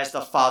as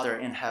the Father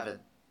in heaven.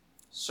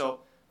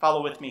 So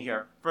follow with me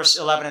here. Verse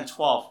 11 and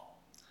 12.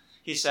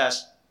 He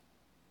says,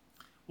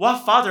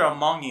 "What father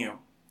among you,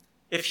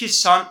 if his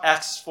son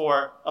asks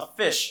for a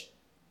fish,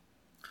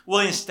 will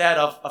instead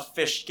of a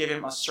fish give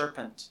him a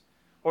serpent?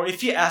 Or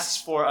if he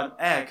asks for an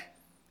egg,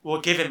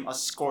 will give him a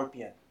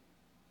scorpion?"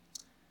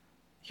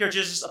 Here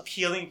Jesus is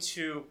appealing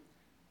to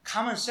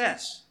common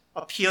sense,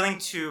 appealing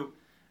to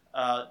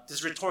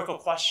this rhetorical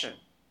question.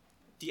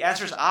 The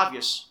answer is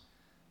obvious.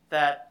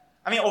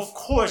 Of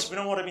course, we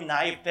don't want to be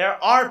naive.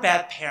 There are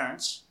bad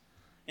parents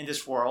in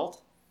this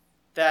world.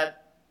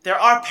 That there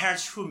are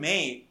parents who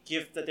may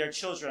give their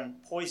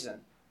children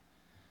poison,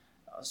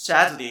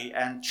 sadly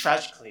and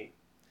tragically.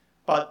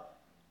 But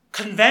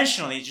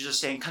conventionally, Jesus is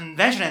saying,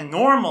 conventionally and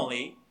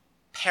normally,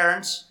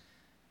 parents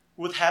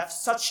would have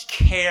such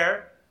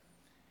care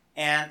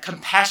and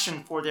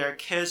compassion for their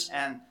kids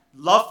and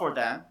love for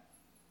them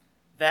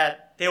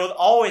that they would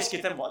always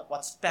give them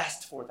what's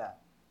best for them.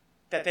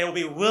 That they will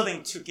be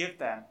willing to give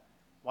them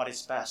what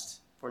is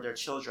best for their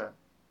children.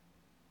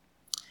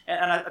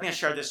 And I think I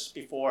shared this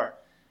before.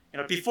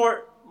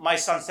 Before my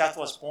son Seth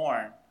was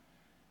born,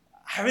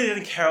 I really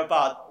didn't care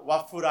about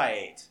what food I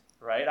ate,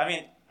 right?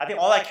 I think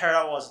all I cared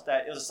about was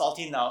that it was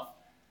salty enough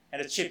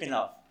and it's cheap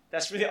enough.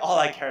 That's really all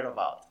I cared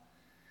about.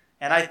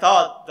 And I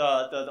thought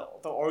the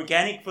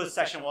organic food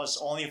section was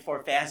only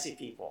for fancy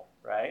people,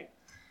 right?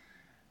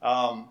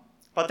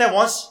 But then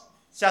once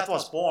Seth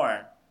was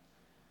born,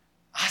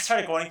 I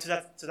started going to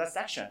that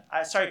section.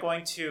 I started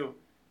going to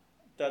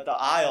the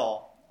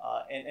aisle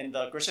in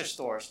the grocery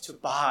stores to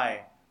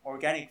buy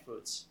organic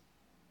foods.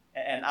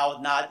 And I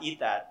would not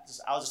eat that.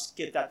 I'll just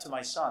give that to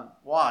my son.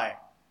 Why?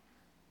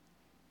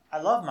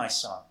 I love my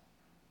son.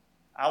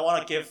 I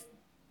want to give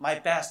my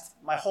best,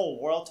 my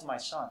whole world to my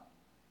son.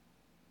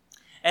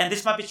 And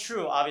this might be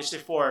true, obviously,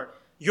 for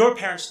your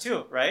parents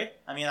too, right?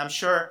 I'm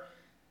sure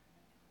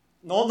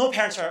no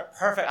parents are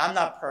perfect. I'm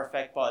not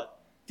perfect, but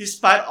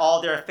despite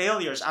all their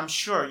failures, I'm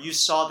sure you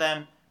saw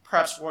them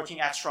perhaps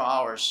working extra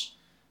hours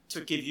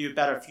to give you a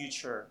better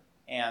future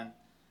and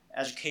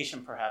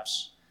education,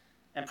 perhaps.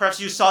 And perhaps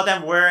you saw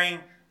them wearing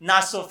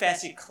not so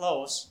fancy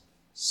clothes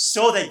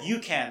so that you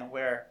can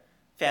wear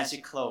fancy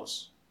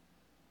clothes.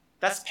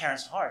 That's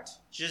parents' heart.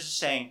 Jesus is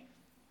saying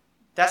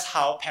that's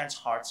how parents'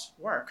 hearts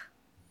work.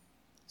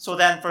 So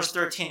then, verse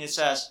 13, it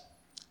says,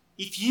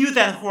 "If you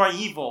then who are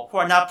evil, who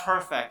are not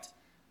perfect,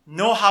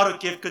 know how to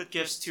give good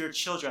gifts to your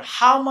children,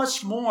 how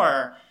much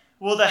more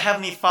will the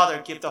Heavenly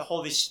Father give the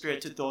Holy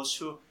Spirit to those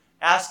who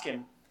ask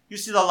Him?" You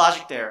see the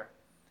logic there.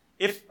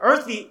 If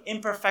earthly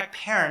imperfect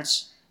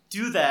parents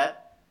do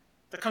that,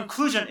 the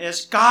conclusion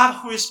is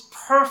God, who is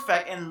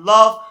perfect in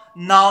love,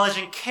 knowledge,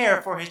 and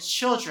care for His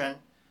children,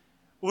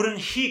 wouldn't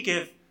He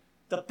give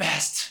the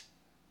best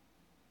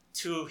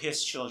to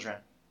His children?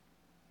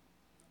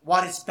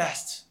 What is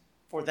best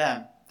for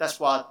them? That's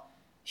what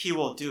He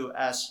will do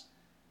as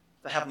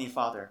the Heavenly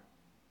Father.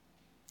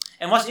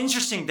 And what's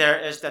interesting there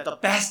is that the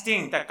best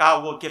thing that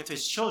God will give to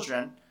His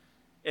children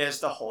is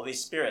the Holy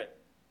Spirit.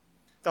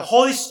 The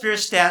Holy Spirit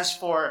stands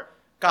for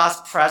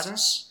God's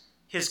presence,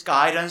 His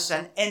guidance,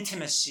 and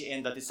intimacy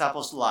in the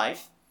disciples'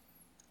 life.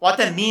 What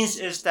that means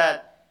is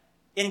that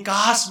in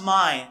God's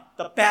mind,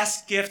 the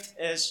best gift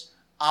is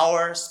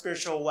our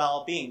spiritual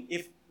well-being.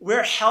 If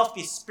we're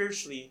healthy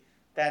spiritually,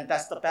 then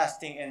that's the best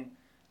thing in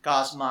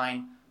God's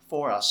mind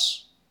for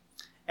us.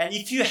 And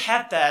if you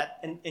have that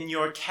in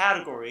your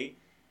category,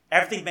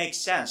 everything makes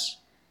sense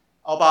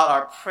about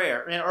our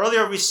prayer. And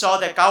earlier we saw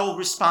that God will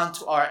respond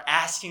to our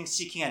asking,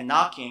 seeking, and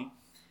knocking.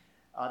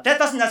 That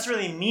doesn't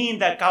necessarily mean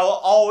that God will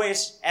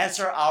always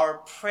answer our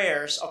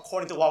prayers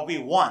according to what we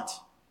want.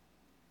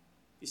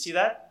 You see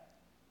that?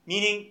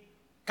 Meaning,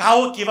 God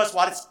will give us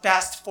what is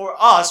best for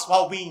us,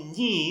 what we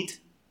need,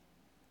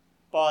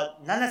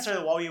 but not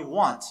necessarily what we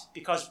want,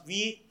 because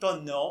we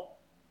don't know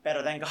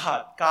better than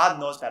God. God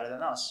knows better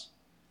than us.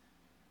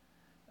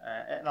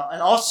 And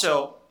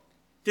also,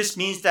 this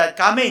means that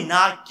God may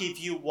not give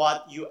you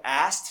what you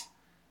asked,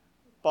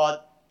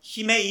 but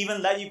He may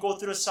even let you go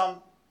through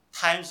some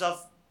times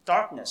of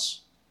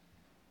darkness,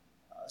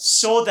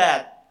 so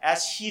that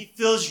as He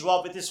fills you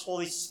up with His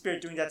Holy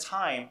Spirit during that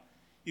time,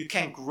 you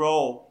can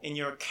grow in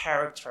your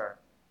character,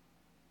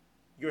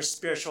 your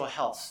spiritual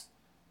health.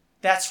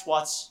 That's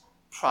what's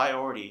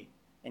priority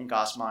in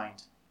God's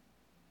mind.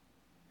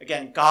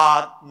 Again,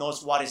 God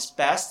knows what is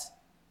best.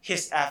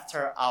 He's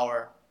after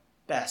our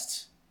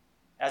best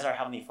as our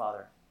Heavenly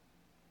Father.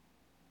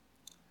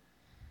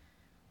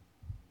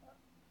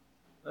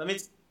 Let me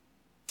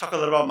talk a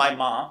little about my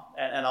mom,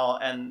 and I'll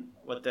end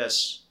with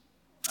this.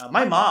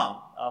 My mom,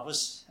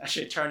 who's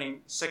actually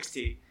turning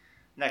 60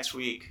 next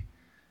week.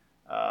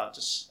 I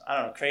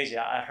don't know, crazy.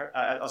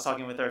 I was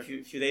talking with her a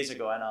few days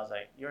ago, and I was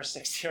like, "You're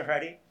 60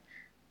 already?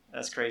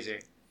 That's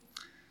crazy."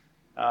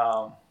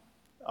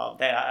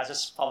 I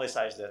just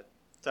publicized it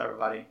to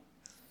everybody.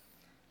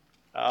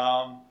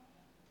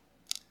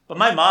 But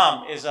my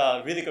mom is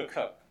a really good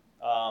cook.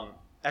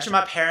 Actually,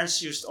 my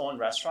parents used to own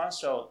restaurants,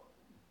 so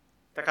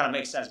that kind of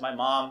makes sense. My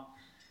mom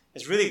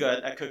is really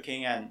good at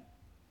cooking, and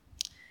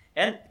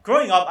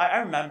growing up, I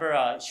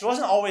remember she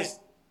wasn't always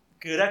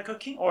good at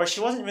cooking, or she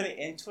wasn't really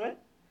into it.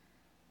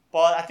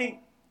 But I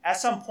think at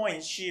some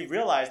point she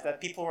realized that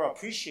people were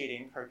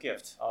appreciating her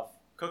gift of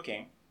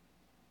cooking,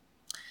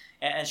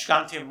 and she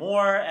got into it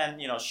more, and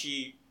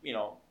she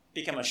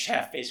became a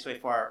chef basically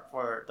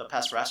for the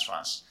past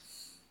restaurants.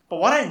 But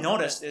what I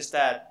noticed is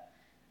that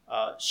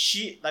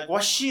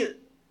what she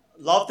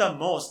loved the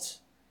most,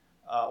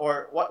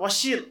 or what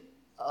she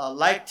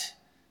liked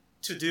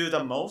to do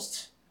the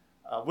most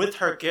with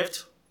her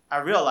gift, I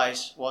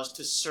realized, was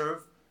to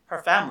serve her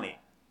family.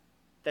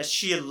 That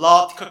she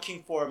loved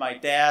cooking for my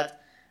dad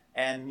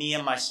and me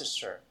and my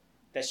sister.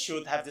 That she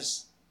would have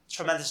this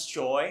tremendous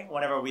joy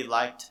whenever we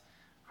liked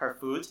her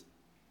food.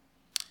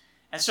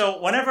 And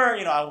so whenever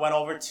I went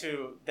over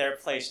to their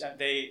place, and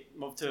they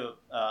moved to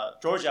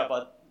Georgia,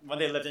 but when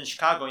they lived in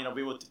Chicago,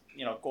 we would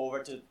go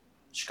over to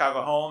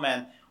Chicago home,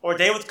 or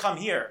they would come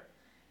here.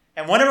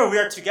 And whenever we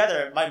were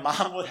together, my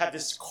mom would have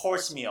this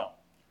course meal.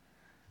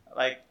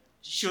 Like,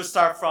 she would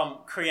start from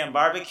Korean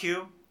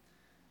barbecue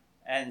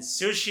and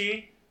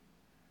sushi,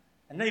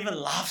 and then even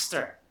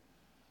lobster.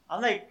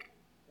 I'm like,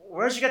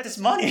 where'd you get this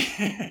money?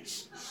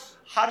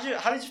 How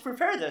did you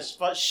prepare this?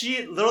 But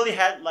she literally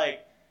had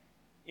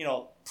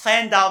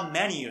planned out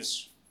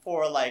menus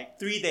for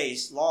 3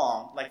 days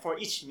long, for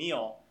each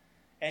meal.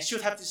 And she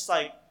would have this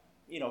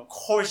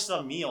course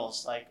of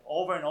meals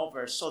over and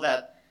over, so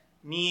that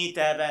me,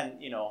 Deb, and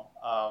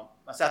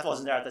Seth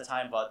wasn't there at the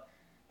time, but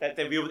that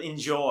we would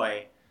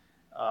enjoy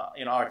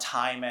our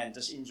time and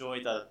just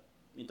enjoy the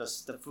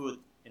food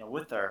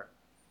with her.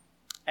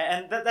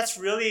 And that's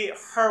really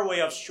her way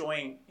of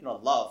showing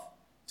love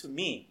to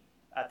me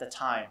at the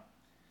time.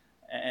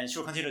 And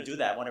she'll continue to do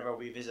that whenever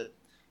we visit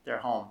their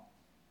home.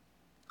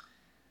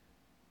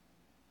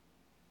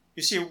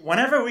 You see,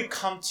 whenever we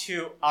come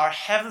to our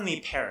heavenly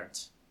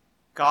parent,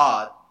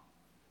 God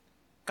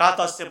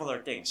does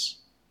similar things.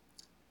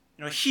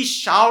 He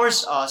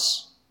showers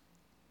us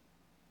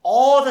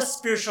all the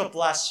spiritual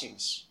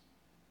blessings.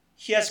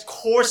 He has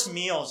course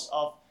meals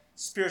of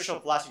spiritual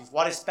blessings,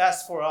 what is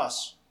best for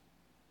us,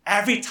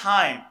 every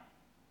time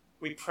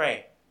we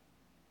pray.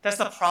 That's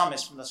the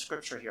promise from the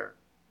scripture here.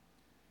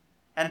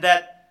 And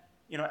that,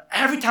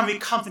 every time we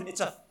come to Him, it's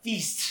a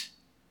feast.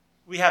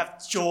 We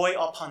have joy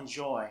upon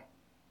joy.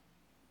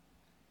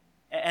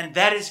 And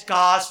that is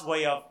God's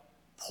way of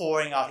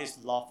pouring out His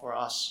love for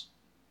us,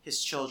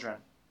 His children.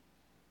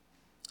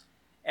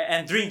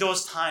 And during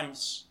those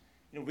times,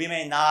 we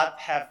may not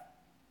have,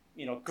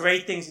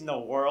 great things in the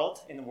world,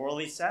 in the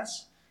worldly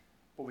sense,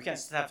 but we can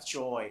still have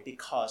joy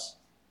because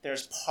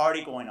there's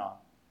party going on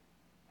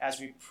as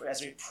we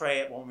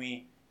pray, when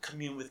we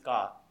commune with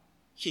God.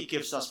 He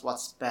gives us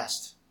what's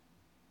best.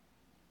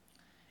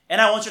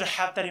 And I want you to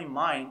have that in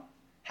mind,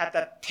 have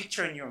that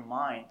picture in your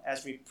mind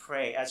as we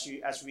pray, as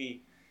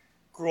we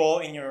grow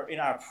in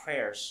our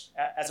prayers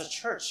as a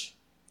church.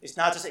 It's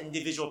not just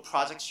individual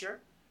projects here.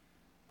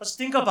 But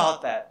think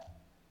about that.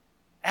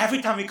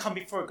 Every time we come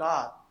before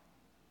God,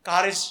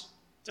 God is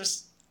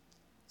just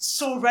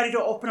so ready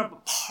to open up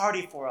a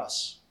party for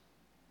us,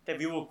 that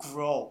we will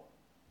grow,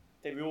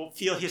 that we will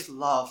feel His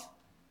love.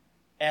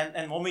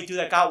 And when we do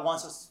that, God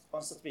wants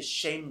us to be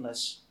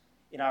shameless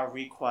in our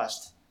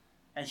request.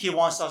 And He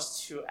wants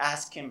us to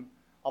ask Him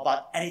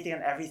about anything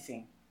and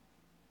everything,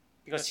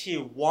 because He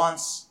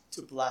wants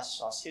to bless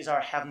us. He's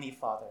our Heavenly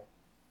Father.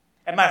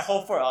 And my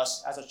hope for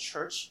us as a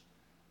church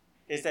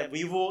is that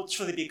we will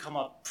truly become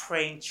a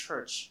praying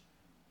church,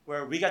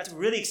 where we got to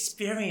really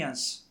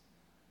experience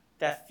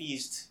that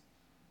feast,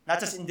 not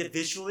just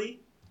individually,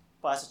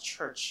 but as a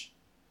church.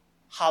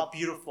 How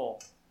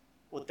beautiful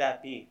would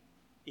that be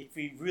if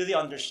we really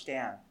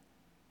understand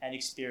and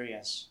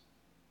experience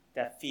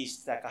that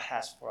feast that God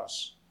has for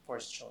us, for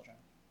His children.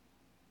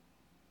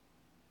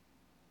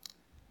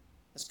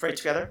 Let's pray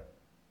together.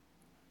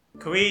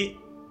 Could we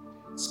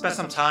spend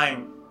some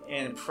time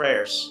in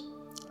prayers?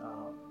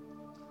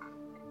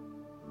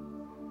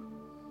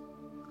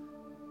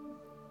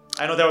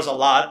 I know there was a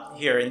lot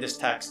here in this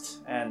text,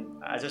 and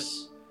I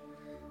just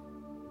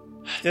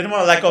didn't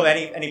want to let go of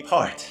any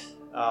part,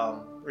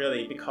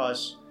 really,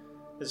 because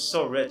it's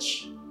so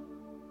rich.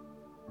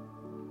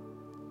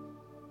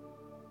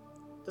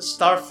 Let's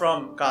start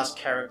from God's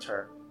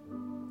character,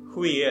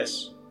 who He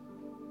is.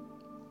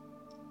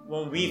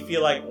 When we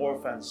feel like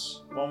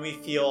orphans, when we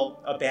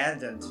feel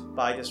abandoned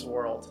by this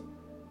world,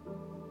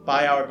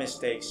 by our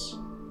mistakes,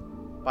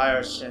 by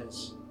our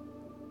sins,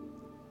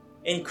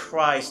 in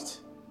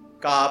Christ,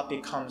 God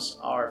becomes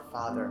our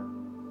Father.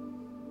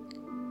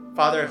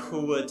 Father,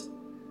 who would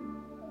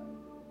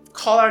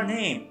call our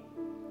name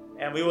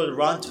and we would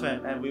run to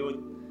him and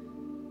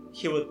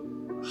he would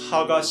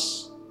hug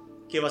us,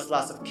 give us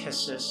lots of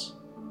kisses,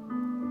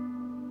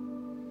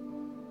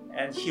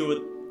 and he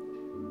would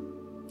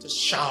just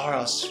shower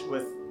us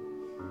with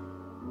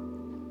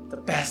the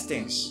best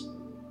things,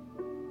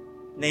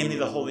 namely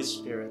the Holy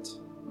Spirit.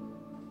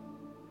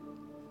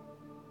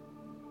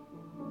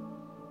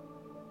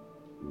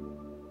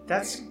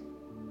 That's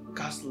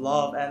God's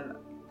love, and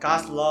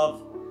God's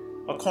love,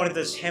 according to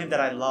this hymn that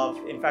I love,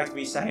 in fact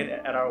we sang it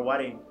at our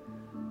wedding,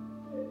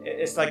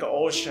 it's like an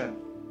ocean.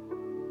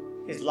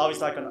 His love is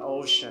like an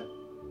ocean.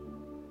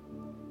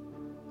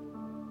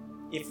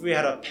 If we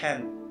had a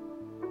pen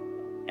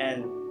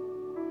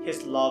and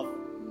his love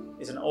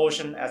is an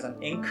ocean as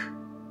an ink,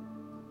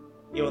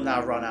 it will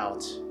not run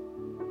out.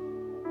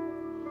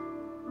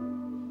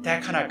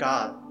 That kind of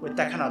God, with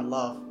that kind of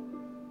love,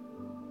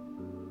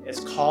 is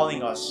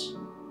calling us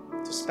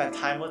to spend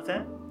time with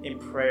him in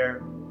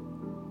prayer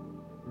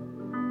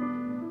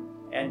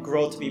and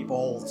grow to be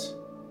bold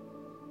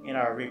in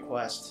our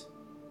request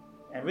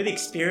and really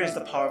experience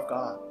the power of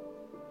God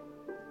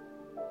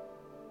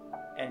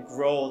and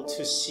grow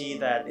to see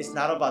that it's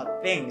not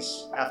about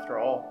things after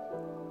all.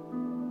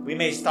 We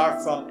may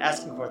start from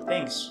asking for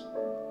things,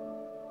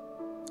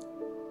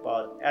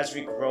 but as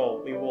we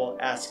grow, we will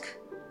ask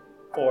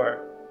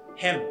for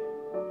him.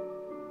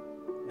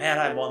 Man,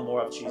 I want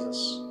more of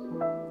Jesus.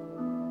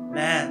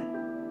 Man,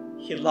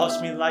 he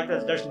loves me like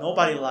that. There's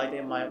nobody like that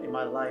in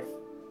my life.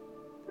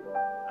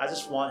 I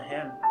just want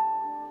him.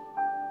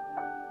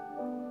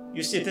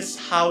 You see, this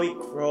is how we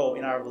grow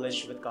in our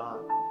relationship with God.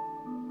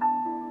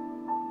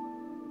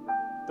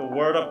 The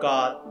Word of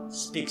God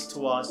speaks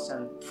to us,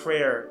 and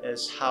prayer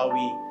is how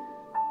we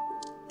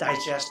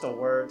digest the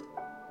Word,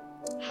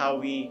 how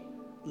we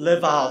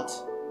live out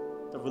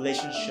the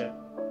relationship.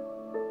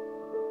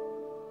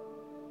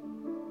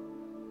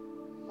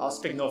 I'll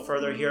speak no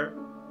further here.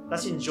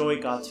 Let's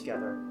enjoy God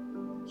together.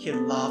 He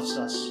loves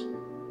us.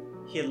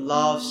 He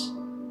loves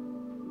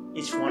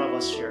each one of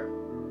us here.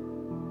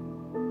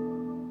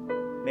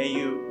 May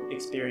you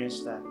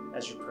experience that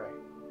as you pray.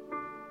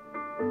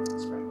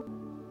 Let's pray.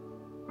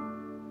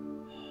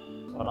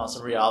 What an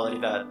awesome reality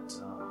that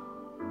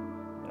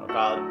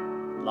God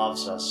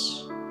loves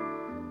us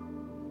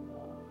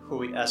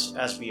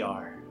as we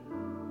are.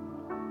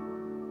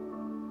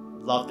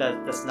 Love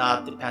that's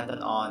not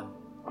dependent on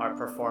our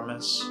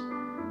performance.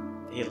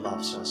 He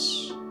loves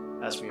us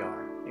as we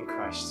are in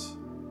Christ.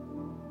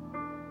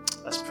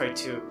 Let's pray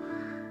to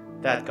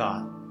that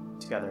God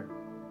together.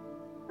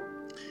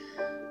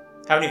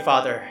 Heavenly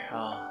Father,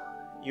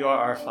 you are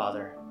our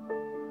Father.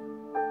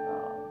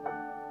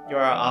 You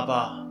are our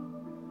Abba.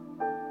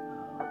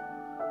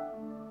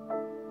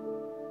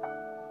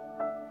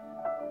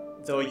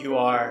 Though you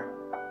are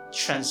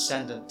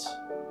transcendent,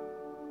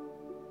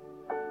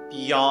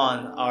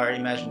 beyond our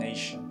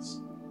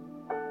imaginations,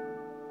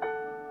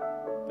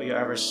 but you're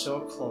ever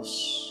so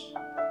close.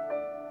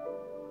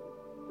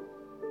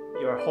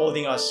 You are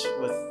holding us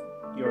with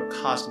your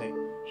cosmic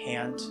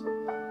hand.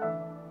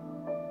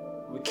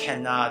 We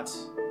cannot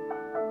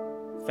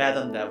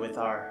fathom that with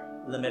our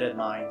limited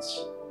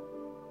minds.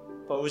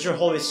 But with your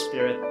Holy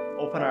Spirit,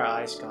 open our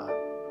eyes, God.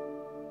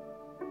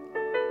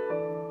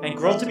 And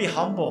grow to be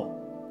humble,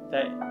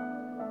 that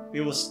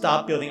we will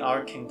stop building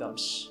our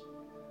kingdoms,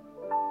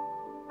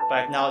 but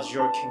acknowledge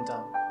your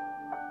kingdom,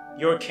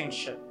 your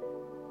kingship,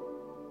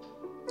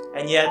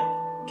 and yet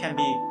can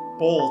be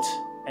bold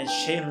and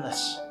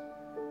shameless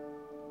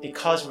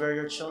because we're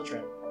your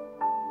children.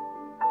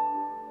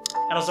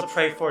 And also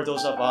pray for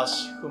those of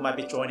us who might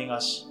be joining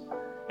us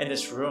in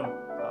this room,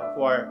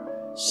 who are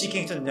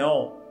seeking to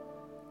know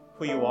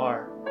who you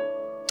are.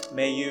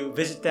 May you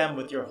visit them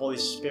with your Holy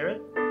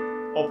Spirit.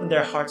 Open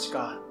their hearts,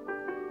 God.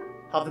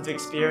 Help them to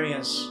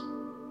experience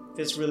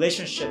this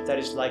relationship that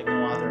is like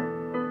no other.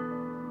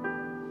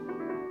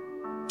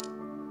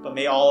 But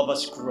may all of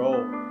us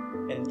grow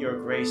in your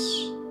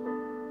grace.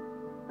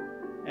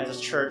 As a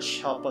church,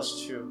 help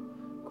us to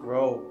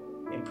grow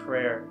in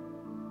prayer,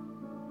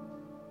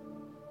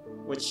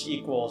 which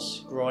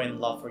equals growing in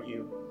love for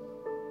you.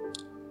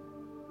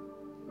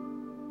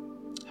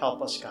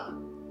 Help us,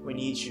 God. We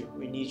need you.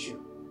 We need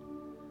you.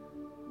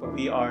 But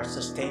we are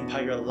sustained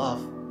by your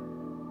love,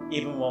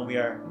 even when we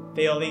are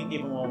failing,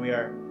 even when we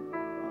are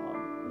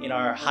in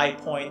our high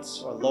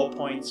points or low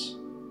points.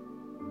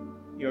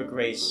 Your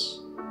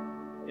grace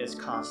is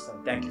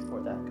constant. Thank you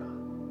for that,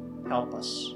 God. Help us.